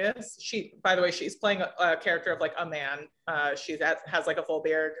friend Lucas. By the way, she's playing a character of like a man. She has like a full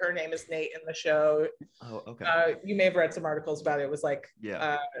beard. Her name is Nate in the show. Oh, okay. You may have read some articles about it. It was like,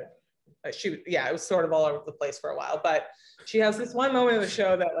 it was sort of all over the place for a while, but she has this one moment in the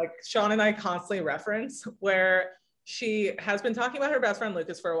show that like Sean and I constantly reference, where she has been talking about her best friend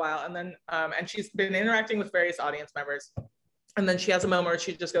Lucas for a while, and then and she's been interacting with various audience members, and then she has a moment where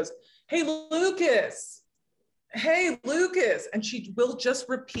she just goes, hey Lucas, and she will just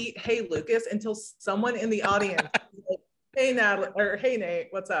repeat hey Lucas until someone in the audience is like, hey Natalie, or hey Nate,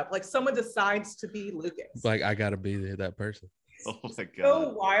 what's up? Like someone decides to be Lucas. Like I gotta be that person. Oh my God. So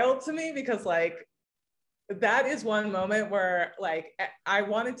wild to me, because like that is one moment where like I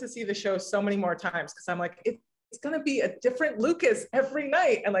wanted to see the show so many more times because I'm like, it's gonna be a different Lucas every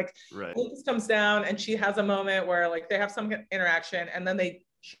night. And like Lucas comes down and she has a moment where like they have some interaction and then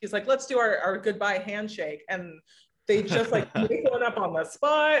she's like, let's do our goodbye handshake. And they just like make one up on the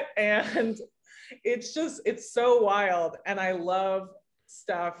spot. And it's so wild. And I love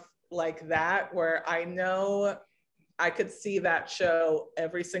stuff like that where I know I could see that show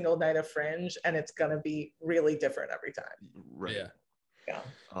every single night of Fringe and it's going to be really different every time. Right. Yeah.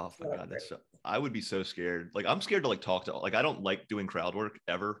 Oh my God. I would be so scared. Like, I'm scared to like talk to, like, I don't like doing crowd work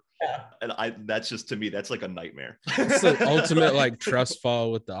ever. Yeah. And that's just, to me, that's like a nightmare. It's the ultimate like trust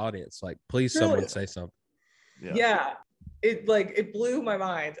fall with the audience. Like, please someone say something. Yeah. It blew my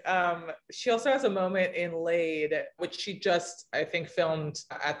mind. She also has a moment in Laid, which she just, I think, filmed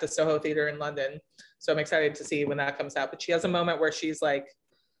at the Soho Theatre in London. So I'm excited to see when that comes out. But she has a moment where she's like,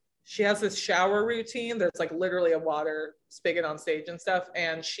 she has this shower routine. There's like literally a water spigot on stage and stuff.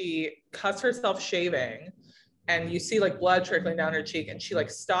 And she cuts herself shaving and you see like blood trickling down her cheek and she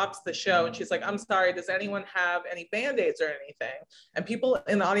like stops the show and she's like, I'm sorry, does anyone have any Band-Aids or anything? And people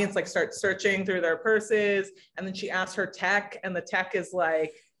in the audience like start searching through their purses. And then she asks her tech and the tech is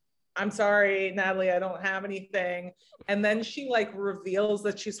like, I'm sorry, Natalie, I don't have anything. And then she like reveals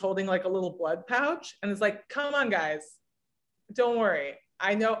that she's holding like a little blood pouch and is like, come on guys, don't worry.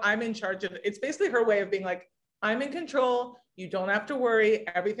 I know I'm in charge of it. It's basically her way of being like, I'm in control. You don't have to worry.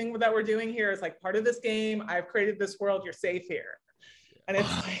 Everything that we're doing here is like part of this game. I've created this world. You're safe here. And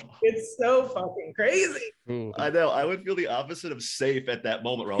it's like, it's so fucking crazy. I know. I would feel the opposite of safe at that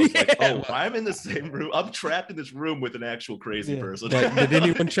moment where I was like, oh, I'm in the same room. I'm trapped in this room with an actual crazy person. Like, did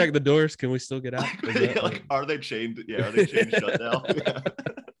anyone check the doors? Can we still get out? Are they chained? Yeah, are they chained shut now?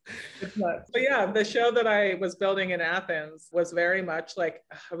 It's nuts. But yeah, the show that I was building in Athens was very much like,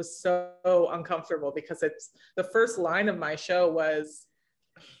 I was so uncomfortable because it's the first line of my show was,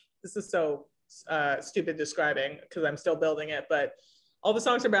 this is so stupid describing because I'm still building it, but all the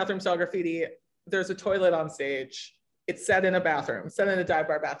songs are bathroom style graffiti. There's a toilet on stage. It's set in a bathroom, set in a dive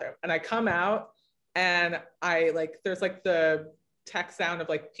bar bathroom. And I come out and I like, there's like the tech sound of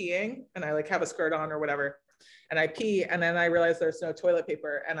like peeing and I like have a skirt on or whatever. And I pee and then I realize there's no toilet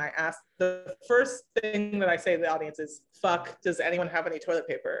paper. And I ask, the first thing that I say to the audience is, fuck, does anyone have any toilet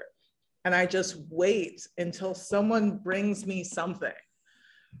paper? And I just wait until someone brings me something.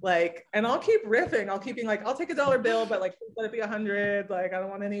 Like, and I'll keep riffing. I'll keep being like, I'll take a $1 bill, but like, let it be 100. Like, I don't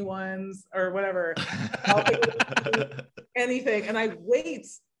want any ones or whatever. I'll take anything. And I wait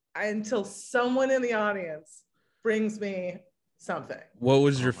until someone in the audience brings me something. What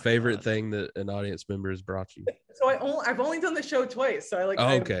was your favorite thing that an audience member has brought you? So I've only done the show twice. So I like,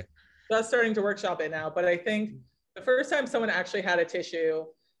 okay. I'm just starting to workshop it now. But I think the first time someone actually had a tissue,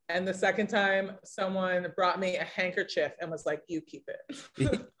 and the second time someone brought me a handkerchief and was like, you keep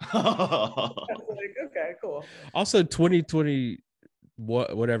it. I was like, okay, cool. Also 2020,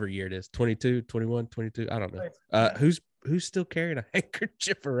 whatever year it is, 22, 21, 22, I don't know. Who's still carrying a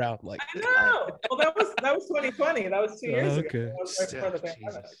handkerchief around? Like, I know. Well, that was 2020. That was 2 years ago. That was right before the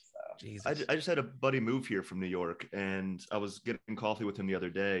pandemic. I just had a buddy move here from New York, and I was getting coffee with him the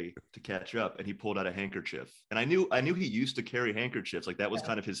other day to catch up, and he pulled out a handkerchief. And I knew he used to carry handkerchiefs. Like, that was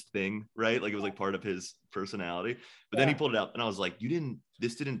kind of his thing, right? Like, it was like part of his personality. But then he pulled it out, and I was like, you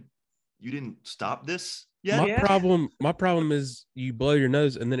didn't stop this yet? My problem is you blow your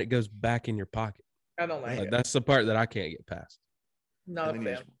nose and then it goes back in your pocket. I don't like it. That's the part that I can't get past. Not a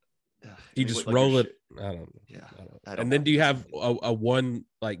fan. You just roll it. I don't know. Yeah. And then do you have a one,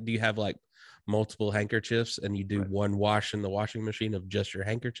 like, do you have like multiple handkerchiefs and you do one wash in the washing machine of just your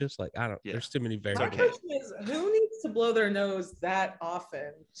handkerchiefs? Like, I don't, there's too many variables. My question is, who needs to blow their nose that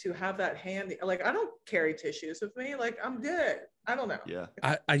often to have that handy? Like, I don't carry tissues with me. Like, I'm good. I don't know. Yeah.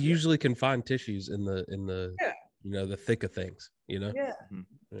 I usually can find tissues in the the thick of things, Yeah.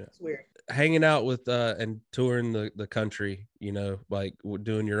 It's weird. Hanging out with and touring the country, like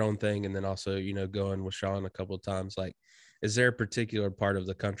doing your own thing, and then also going with Sean a couple of times. Like, is there a particular part of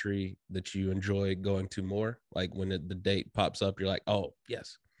the country that you enjoy going to more? Like, when the date pops up, you're like, oh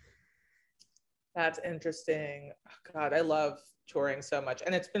yes. That's interesting. Oh, God, I love touring so much,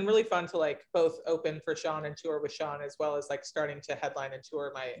 and it's been really fun to like both open for Sean and tour with Sean, as well as like starting to headline and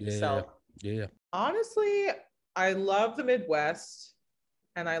tour myself. Yeah. Honestly, I love the Midwest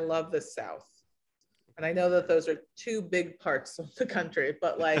and I love the South. And I know that those are two big parts of the country,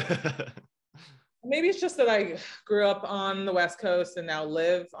 but like, maybe it's just that I grew up on the West Coast and now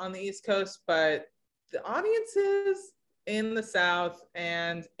live on the East Coast, but the audiences in the South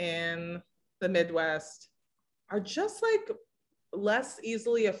and in the Midwest are just like less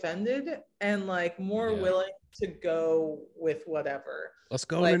easily offended and like more willing to go with whatever. Let's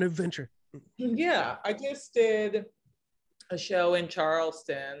go on an adventure. Yeah, I just did a show in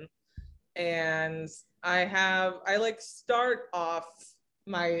Charleston, and I like start off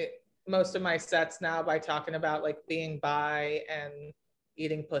most of my sets now by talking about like being bi and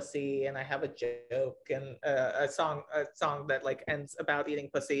eating pussy, and I have a joke and a song that like ends about eating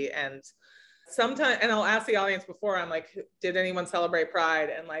pussy. And sometimes, and I'll ask the audience before, I'm like, did anyone celebrate Pride?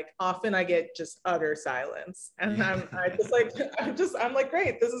 And like often I get just utter silence, and I'm like,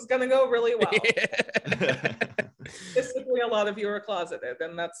 great, this is gonna go really well. Basically, a lot of you are closeted,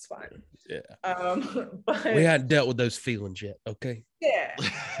 and that's fine. But we hadn't dealt with those feelings yet. Okay. Yeah.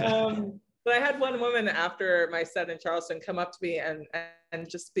 But I had one woman after my set in Charleston come up to me and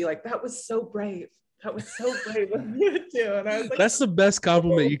just be like, that was so brave. That was so brave of you to do. And I was like, that's the best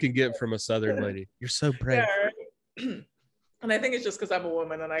compliment you can get from a Southern lady. You're so brave. Yeah, right? And I think it's just because I'm a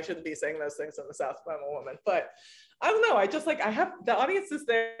woman and I shouldn't be saying those things in the South, but I'm a woman. But I don't know. I just like, I have the audiences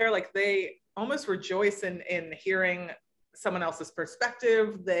there, like they almost rejoice in hearing someone else's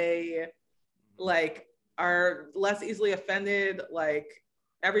perspective. They like are less easily offended. Like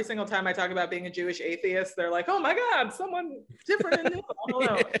every single time I talk about being a Jewish atheist, they're like, oh my God, someone different and new. I don't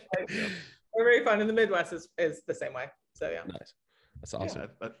know. Like, they're very fun. And the Midwest is the same way. So yeah. Nice. That's awesome.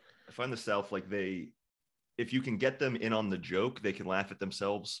 Yeah, I find the South, like if you can get them in on the joke, they can laugh at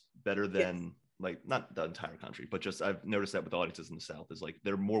themselves better than like not the entire country, but just I've noticed that with audiences in the South is like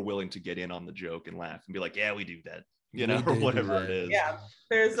they're more willing to get in on the joke and laugh and be like, yeah, we do that, or whatever it is. Yeah,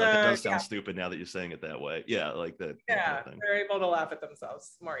 there's like, it does sound stupid now that you're saying it that way. Yeah, like that. Yeah, that kind of thing. They're able to laugh at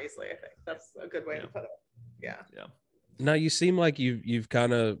themselves more easily. I think that's a good way to put it. Yeah. Now you seem like you've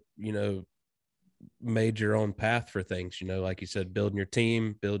kind of made your own path for things, like you said, building your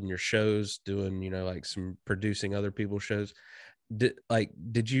team, building your shows, doing like some producing other people's shows.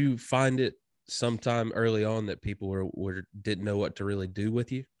 Did you find it sometime early on that people didn't know what to really do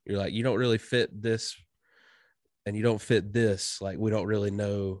with you? You're like, you don't really fit this and you don't fit this, like we don't really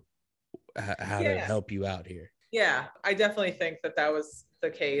know how to help you out here. Yeah, I definitely think that was the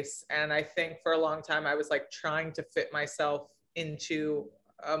case. And I think for a long time I was like trying to fit myself into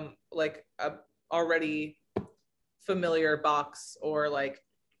like a already familiar box, or like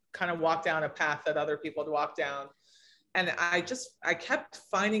kind of walk down a path that other people would walk down. And I kept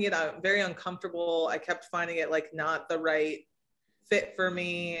finding it very uncomfortable. I kept finding it like not the right fit for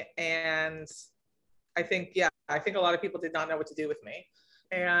me. And I think a lot of people did not know what to do with me.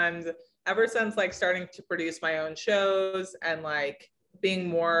 And ever since like starting to produce my own shows and like being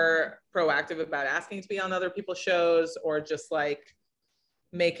more proactive about asking to be on other people's shows, or just like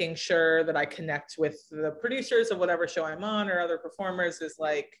making sure that I connect with the producers of whatever show I'm on or other performers, is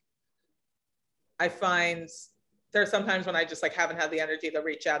like, I find there are sometimes when I just like haven't had the energy to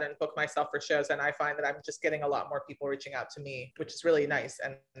reach out and book myself for shows, and I find that I'm just getting a lot more people reaching out to me, which is really nice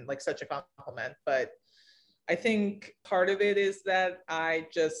and like such a compliment. But I think part of it is that I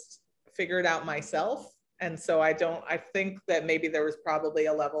just figured out myself. And so I think that maybe there was probably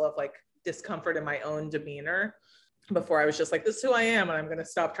a level of like discomfort in my own demeanor before I was just like, this is who I am, and I'm going to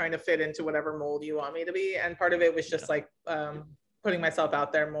stop trying to fit into whatever mold you want me to be. And part of it was just like putting myself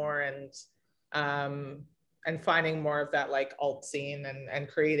out there more, and finding more of that like alt scene, and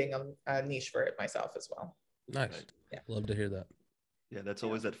creating a niche for it myself as well. Nice. Yeah. Love to hear that. Yeah, that's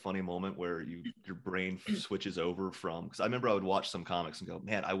always that funny moment where your brain switches over from, because I remember I would watch some comics and go,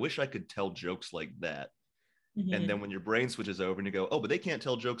 man, I wish I could tell jokes like that. Mm-hmm. And then when your brain switches over and you go, oh, but they can't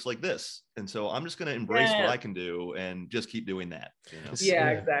tell jokes like this. And so I'm just going to embrace what I can do and just keep doing that. Yeah,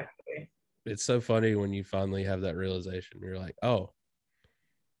 exactly. It's so funny when you finally have that realization. You're like, oh,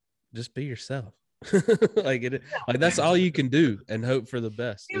 just be yourself. like that's all you can do and hope for the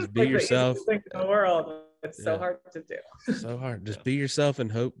best. Is be yourself. The easiest thing in the world. It's so hard to do. So hard. Just be yourself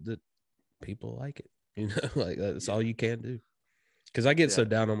and hope that people like it. Like that's all you can do. Because I get so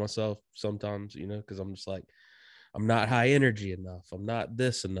down on myself sometimes, because I'm just like, I'm not high energy enough. I'm not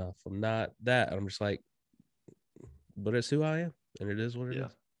this enough. I'm not that. I'm just like, but it's who I am, and it is what it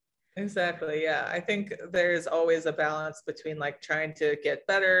is. Exactly. Yeah. I think there's always a balance between like trying to get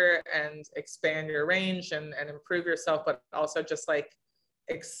better and expand your range and improve yourself, but also just like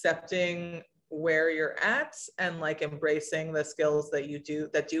accepting where you're at and like embracing the skills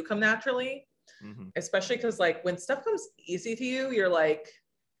that do come naturally. Mm-hmm. Especially because like when stuff comes easy to you, you're like,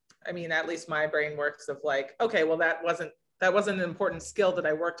 I mean, at least my brain works of like, okay, well, that wasn't an important skill that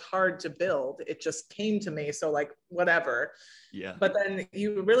I worked hard to build. It just came to me. So like, whatever. Yeah. But then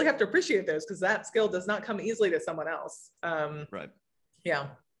you really have to appreciate those, because that skill does not come easily to someone else. Right. Yeah.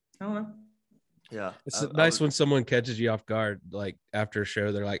 I don't know. Yeah. It's nice when someone catches you off guard, like after a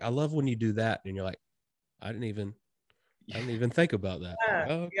show, they're like, I love when you do that. And you're like, I didn't even think about that. Yeah,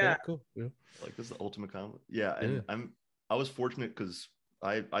 Oh, okay, yeah. cool. Yeah. Like, this is the ultimate compliment. Yeah. And I was fortunate because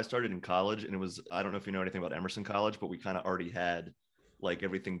I started in college, and it was, I don't know if you know anything about Emerson College, but we kind of already had like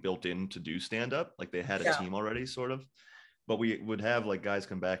everything built in to do stand up. Like, they had a team already, sort of. But we would have like guys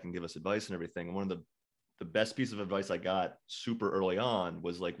come back and give us advice and everything. And one of the best piece of advice I got super early on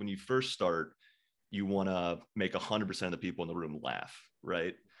was like, when you first start, you want to make 100% of the people in the room laugh,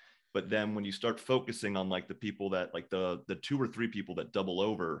 right? But then when you start focusing on like the people that like the 2 or 3 people that double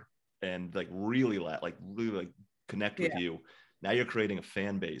over and like really laugh, like really like connect with you, now you're creating a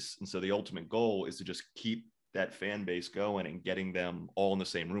fan base. And so the ultimate goal is to just keep that fan base going and getting them all in the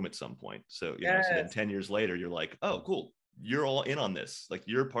same room at some point. So, you know, so then 10 years later, you're like, oh, cool, you're all in on this. Like,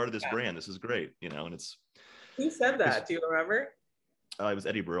 you're part of this brand. This is great, you know. And it's, who said that? Do you remember? It was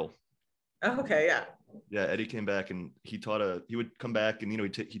Eddie Brill. Oh, okay, Yeah, Eddie came back, and he would come back, and, you know, he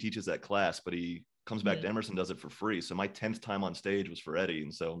teaches that class, but he comes back to Emerson, does it for free. So my 10th time on stage was for Eddie.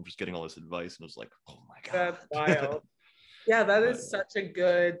 And so I'm just getting all this advice, and it was like, oh my God. That's wild. Yeah, that is such a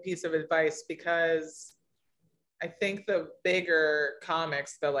good piece of advice, because I think the bigger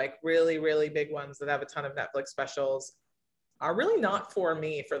comics, the like really, really big ones that have a ton of Netflix specials, are really not for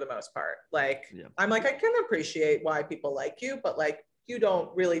me for the most part. Like, I'm like, I can appreciate why people like you, but like, you don't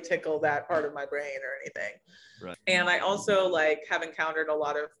really tickle that part of my brain or anything. Right. And I also like have encountered a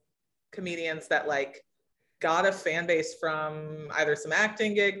lot of comedians that like got a fan base from either some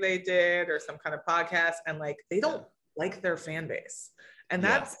acting gig they did or some kind of podcast, and like they don't like their fan base. And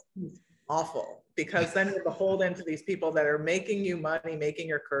that's awful, because then you're beholden to these people that are making you money, making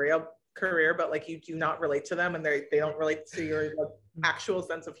your career, but like you do not relate to them, and they don't relate to your like, actual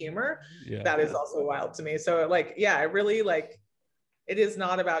sense of humor. That is also wild to me. So like, I really like, it is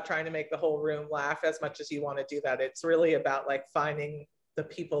not about trying to make the whole room laugh as much as you want to do that. It's really about like finding the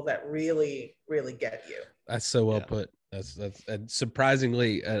people that really, really get you. That's so well put. That's and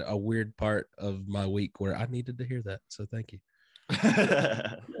surprisingly a weird part of my week where I needed to hear that. So thank you.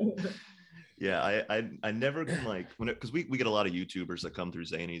 Yeah, I never can like, because we get a lot of YouTubers that come through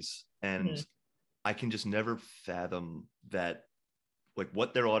Zanies, and I can just never fathom that, like,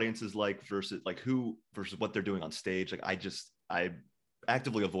 what their audience is like versus what they're doing on stage. Like, I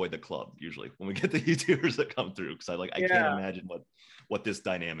actively avoid the club usually when we get the YouTubers that come through, because I can't imagine what this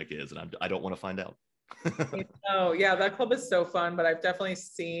dynamic is, and I don't want to find out. Oh yeah, that club is so fun, but I've definitely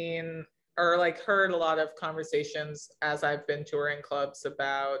seen or like heard a lot of conversations as I've been touring clubs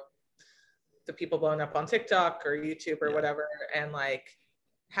about the people blowing up on TikTok or YouTube or whatever, and like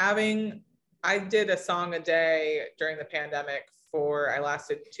I did a song a day during the pandemic I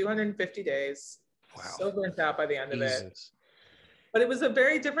lasted 250 days. Wow. So burnt out by the end of it. But it was a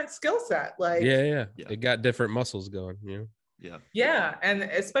very different skill set. Like, it got different muscles going. Yeah, and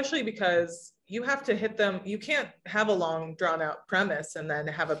especially because you have to hit them. You can't have a long drawn out premise and then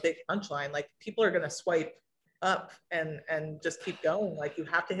have a big punchline. Like, people are gonna swipe up and just keep going. Like, you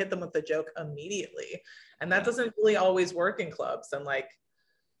have to hit them with the joke immediately, and that doesn't really always work in clubs. And like,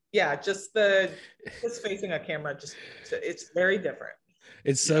 just facing a camera, it's very different.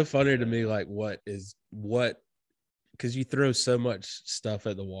 It's so funny to me, like what because you throw so much stuff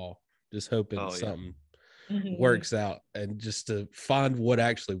at the wall just hoping something works out, and just to find what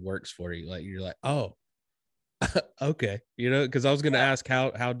actually works for you, like you're like, oh, okay, because I was going to ask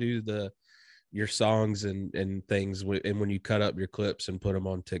how do your songs and things, and when you cut up your clips and put them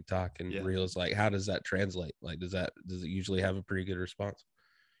on TikTok and Reels, like how does that translate? Like does it usually have a pretty good response?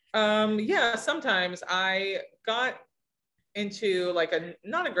 Sometimes I got into like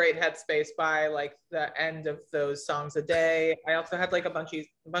not a great headspace by like the end of those songs a day. I also had like a bunch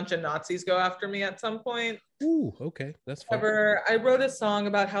of Nazis go after me at some point. Ooh, okay, that's fun. I wrote a song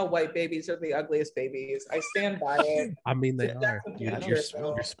about how white babies are the ugliest babies. I stand by it. I mean, they are.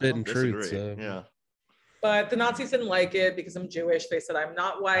 You're spitting truth. So. Yeah. But the Nazis didn't like it because I'm Jewish. They said I'm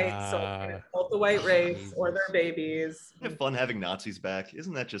not white, so I'm gonna insult the white race or their babies. Isn't it fun having Nazis back?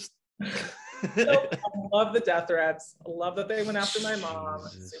 Isn't that just... So, I love the death threats. I love that they went after my mom.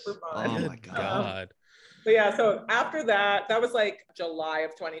 Super fun. Oh my God. But yeah, so after that was like July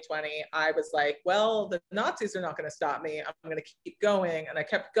of 2020. I was like, well, the Nazis are not going to stop me. I'm going to keep going. And I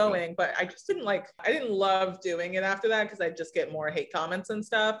kept going, but I just didn't love doing it after that, because I just get more hate comments and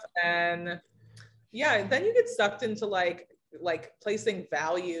stuff. And yeah, then you get sucked into like placing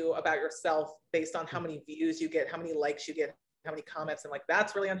value about yourself based on how many views you get, how many likes you get, how many comments, and like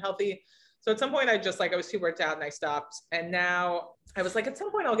that's really unhealthy. So at some point I was too worked out and I stopped. And now I was like, at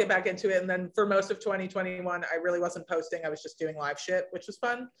some point I'll get back into it. And then for most of 2021, I really wasn't posting. I was just doing live shit, which was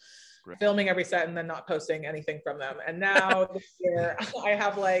fun. Great. filming every set and then not posting anything from them. And now this year I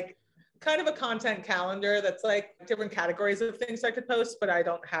have like kind of a content calendar that's like different categories of things I could post, but I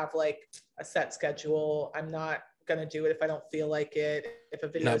don't have like a set schedule. I'm not gonna do it if I don't feel like it. If a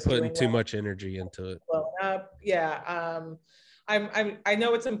video Not is putting doing too well, much energy into it. blowing up. Yeah. I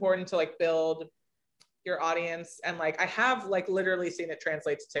know it's important to like build your audience, and like I have like literally seen it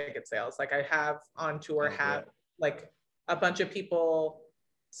translate to ticket sales. Like I have on tour had like a bunch of people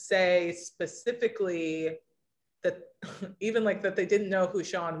say specifically that even like that they didn't know who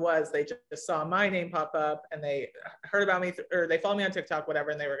Sean was. They just saw my name pop up and they heard about me or they follow me on TikTok,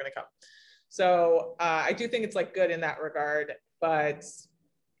 whatever, and they were going to come. So I do think it's like good in that regard, but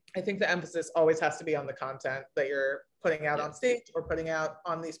I think the emphasis always has to be on the content that you're putting out on stage or putting out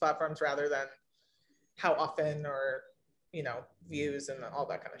on these platforms rather than how often or, you know, views and all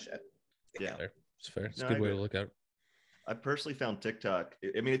that kind of shit. Yeah. It's fair. It's a good way to look at it. I personally found TikTok.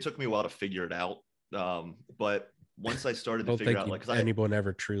 I mean, it took me a while to figure it out. But once I started to figure out, like, anyone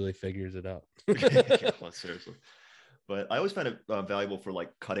ever truly figures it out. Well, seriously. But I always found it valuable for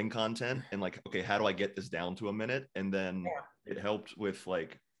like cutting content and like, okay, how do I get this down to a minute? And then it helped with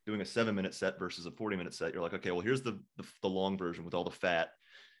like doing a 7-minute set versus a 40-minute set. You're like, okay, well, here's the long version with all the fat.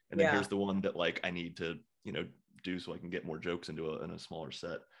 And then here's the one that like I need to, you know, do so I can get more jokes into in a smaller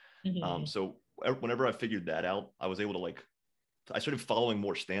set. Mm-hmm. So whenever I figured that out, I was able to like, I started following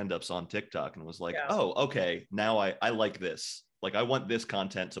more stand-ups on TikTok and was like, oh, okay, now I like this. Like, I want this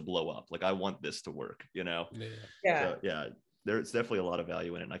content to blow up. Like, I want this to work, you know? Yeah. So, there's definitely a lot of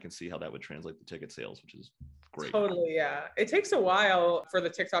value in it. And I can see how that would translate to ticket sales, which is great. Totally, yeah. It takes a while for the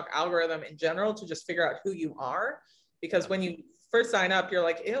TikTok algorithm in general to just figure out who you are. Because when you first sign up, you're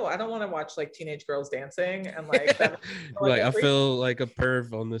like, ew, I don't want to watch like teenage girls dancing. And like, like I feel like a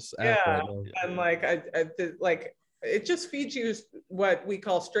perv on this app right now. And like, I like, it just feeds you what we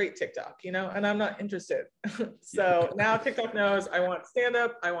call straight TikTok, you know, and I'm not interested. So now TikTok knows I want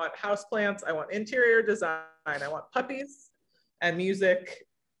stand-up, I want houseplants, I want interior design, I want puppies and music,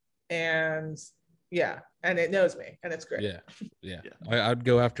 and and it knows me, and it's great. I'd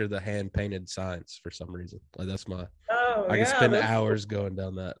go after the hand-painted signs for some reason. Like that's my I can spend hours going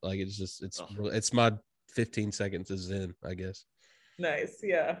down that. Like it's my 15 seconds of zen, I guess. Nice.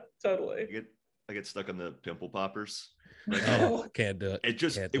 Yeah, totally. I get stuck on the pimple poppers. Like, can't do it.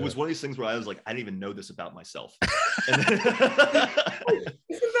 It was one of these things where I was like, I didn't even know this about myself. Isn't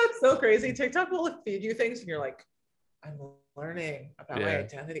that so crazy? TikTok will feed you things and you're like, I'm learning about my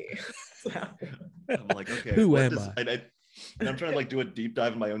identity. I'm like, okay, who am I? And I'm trying to like do a deep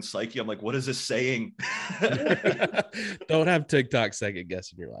dive in my own psyche. I'm like, what is this saying? Don't have TikTok second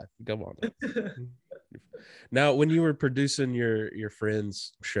guessing your life. Come on. Now, when you were producing your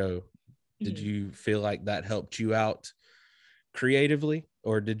friend's show, did you feel like that helped you out creatively,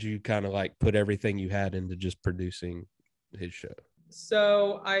 or did you kind of like put everything you had into just producing his show?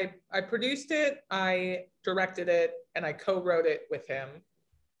 So I produced it, I directed it, and I co-wrote it with him.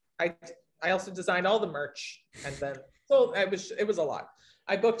 I also designed all the merch, and then so it was a lot.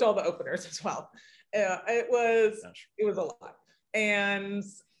 I booked all the openers as well. It was a lot. And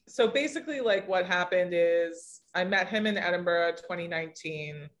so basically, like what happened is I met him in Edinburgh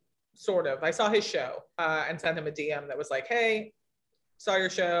 2019. Sort of. I saw his show and sent him a DM that was like, hey, saw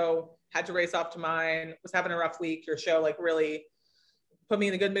your show, had to race off to mine, was having a rough week. Your show like really put me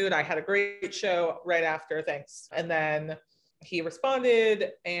in a good mood. I had a great show right after, thanks. And then he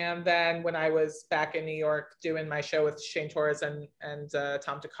responded. And then when I was back in New York doing my show with Shane Torres and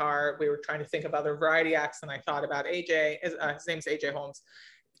Tom Takar, we were trying to think of other variety acts. And I thought about AJ, his name's AJ Holmes.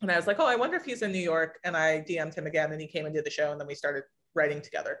 And I was like, oh, I wonder if he's in New York. And I DM'd him again and he came and did the show. And then we started writing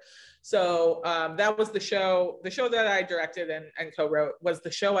together. So that was the show. The show that I directed and co-wrote was the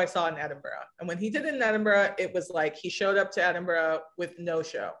show I saw in Edinburgh. And when he did it in Edinburgh, it was like he showed up to Edinburgh with no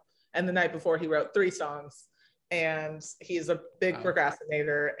show. And the night before he wrote 3 songs. And he's a big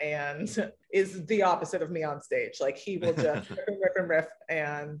procrastinator and is the opposite of me on stage. Like he will just riff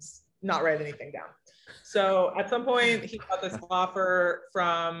and not write anything down. So at some point he got this offer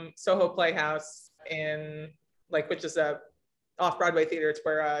from Soho Playhouse which is a off-Broadway theater. It's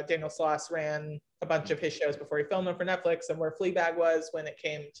where Daniel Sloss ran a bunch of his shows before he filmed them for Netflix, and where Fleabag was when it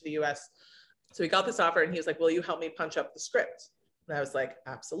came to the US. So he got this offer and he was like, will you help me punch up the script? And I was like,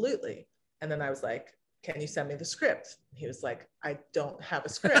 absolutely. And then I was like, can you send me the script? And he was like, I don't have a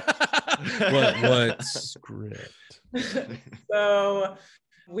script. What script? So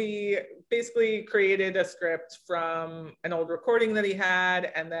we basically created a script from an old recording that he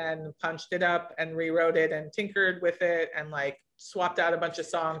had and then punched it up and rewrote it and tinkered with it and like swapped out a bunch of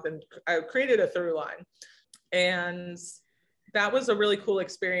songs and I created a through line. And that was a really cool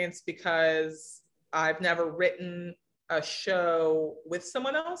experience because I've never written a show with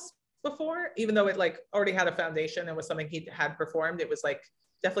someone else before, even though it like already had a foundation and was something he had performed. It was like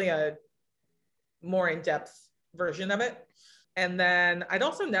definitely a more in-depth version of it. And then I'd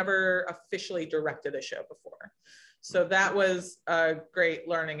also never officially directed a show before. So that was a great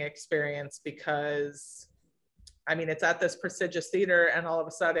learning experience because, I mean, it's at this prestigious theater and all of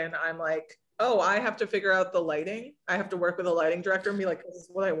a sudden I'm like, oh, I have to figure out the lighting. I have to work with a lighting director and be like, this is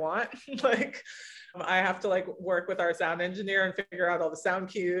what I want. Like, I have to like work with our sound engineer and figure out all the sound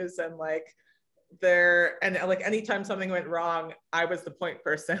cues and like and like anytime something went wrong, I was the point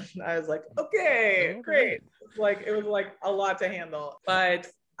person. I was like, okay, great. Like it was like a lot to handle, but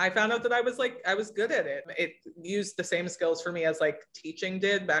I found out that I was good at it. It used the same skills for me as like teaching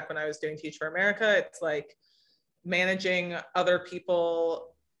did back when I was doing Teach for America. It's like managing other people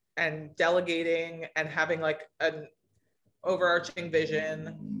and delegating and having like an overarching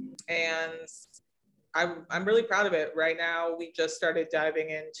vision. And I'm really proud of it. Right now, we just started diving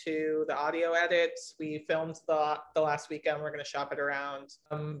into the audio edits. We filmed the last weekend. We're going to shop it around.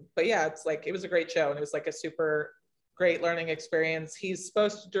 But yeah, it's like, it was a great show and it was like a super great learning experience. He's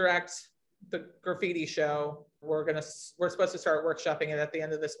supposed to direct the graffiti show. We're supposed to start workshopping it at the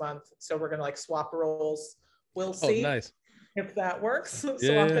end of this month. So we're going to like swap roles. We'll see nice. if that works.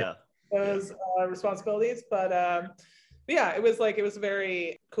 Yeah. Those responsibilities. But yeah, it was a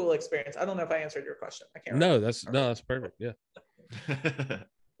very cool experience. I don't know if I answered your question. I can't remember. That's perfect. Yeah.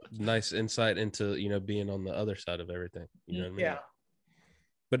 Nice insight into, being on the other side of everything. You know what I mean? Yeah.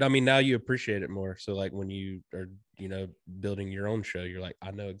 But I mean, now you appreciate it more. So like when you are, building your own show, you're like,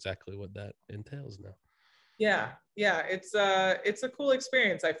 I know exactly what that entails now. Yeah. It's a cool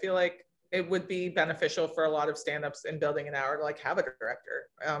experience. I feel like it would be beneficial for a lot of stand-ups in building an hour to like have a director,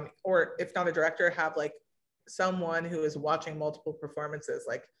 or if not a director, have like someone who is watching multiple performances,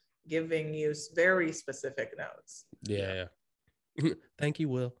 like giving you very specific notes. Yeah. Thank you,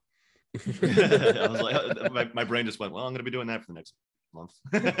 Will. I was like, my brain just went, well, I'm going to be doing that for the next month.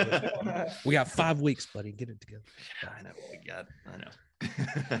 We got 5 weeks, buddy. Get it together. I know what we got. I know.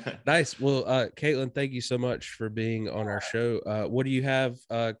 Nice. Well, Caitlin, thank you so much for being on our show. What do you have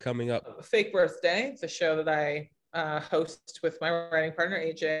coming up? Fake Birthday, the show that I host with my writing partner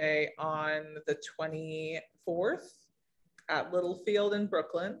AJ on the 24th at Littlefield in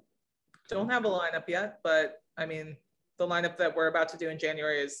Brooklyn. Don't have a lineup yet, but I mean, the lineup that we're about to do in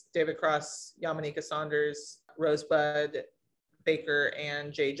January is David Cross, Yamanika Saunders, Rosebud Baker,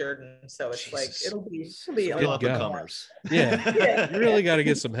 and Jay Jordan. So it's like it'll be a lot of comers. Yeah. You really got to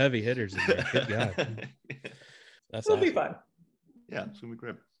get some heavy hitters in there. Good guy. It'll be fun. Yeah, it's gonna be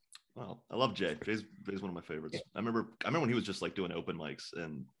great. Well, I love Jay. Jay's one of my favorites. I remember when he was just like doing open mics,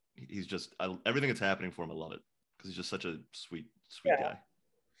 and he's just everything that's happening for him. I love it because he's just such a sweet guy.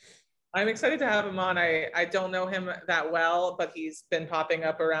 I'm excited to have him on. I don't know him that well, but he's been popping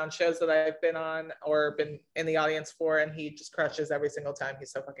up around shows that I've been on or been in the audience for, and he just crushes every single time.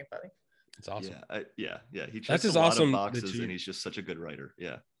 He's so fucking funny. It's awesome. Yeah. He checks a lot of boxes, and he's just such a good writer.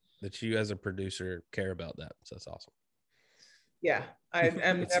 Yeah. That you as a producer care about that. So that's awesome. Yeah, I'm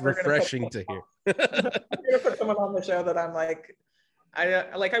it's never refreshing to hear. I'm gonna put someone on the show that I'm like,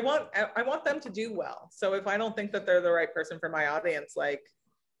 I want them to do well. So if I don't think that they're the right person for my audience,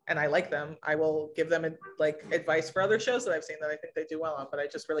 and I like them, I will give them advice for other shows that I've seen that I think they do well on. But I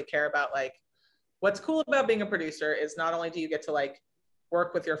just really care about what's cool about being a producer is not only do you get to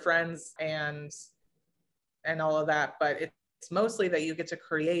work with your friends and all of that, but it's mostly that you get to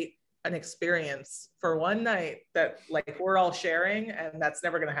create an experience for one night that we're all sharing, and that's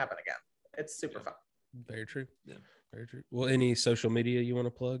never going to happen again. It's super fun. Very true. Yeah. Very true. Well, any social media you want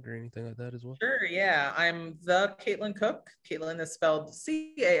to plug or anything like that as well? Sure. Yeah. I'm the Caitlin Cook. Caitlin is spelled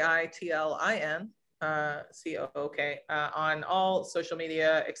CAITLIN, COOK, on all social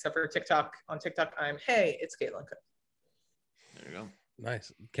media except for TikTok. On TikTok, I'm Hey, it's Caitlin Cook. There you go.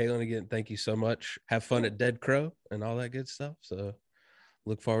 Nice. Caitlin, again, thank you so much. Have fun at Dead Crow and all that good stuff. So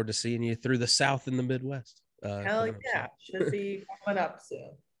look forward to seeing you through the South and the Midwest. Hell yeah. Should be coming up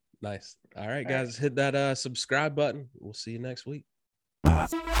soon. Nice. All right, guys, hit that subscribe button. We'll see you next week.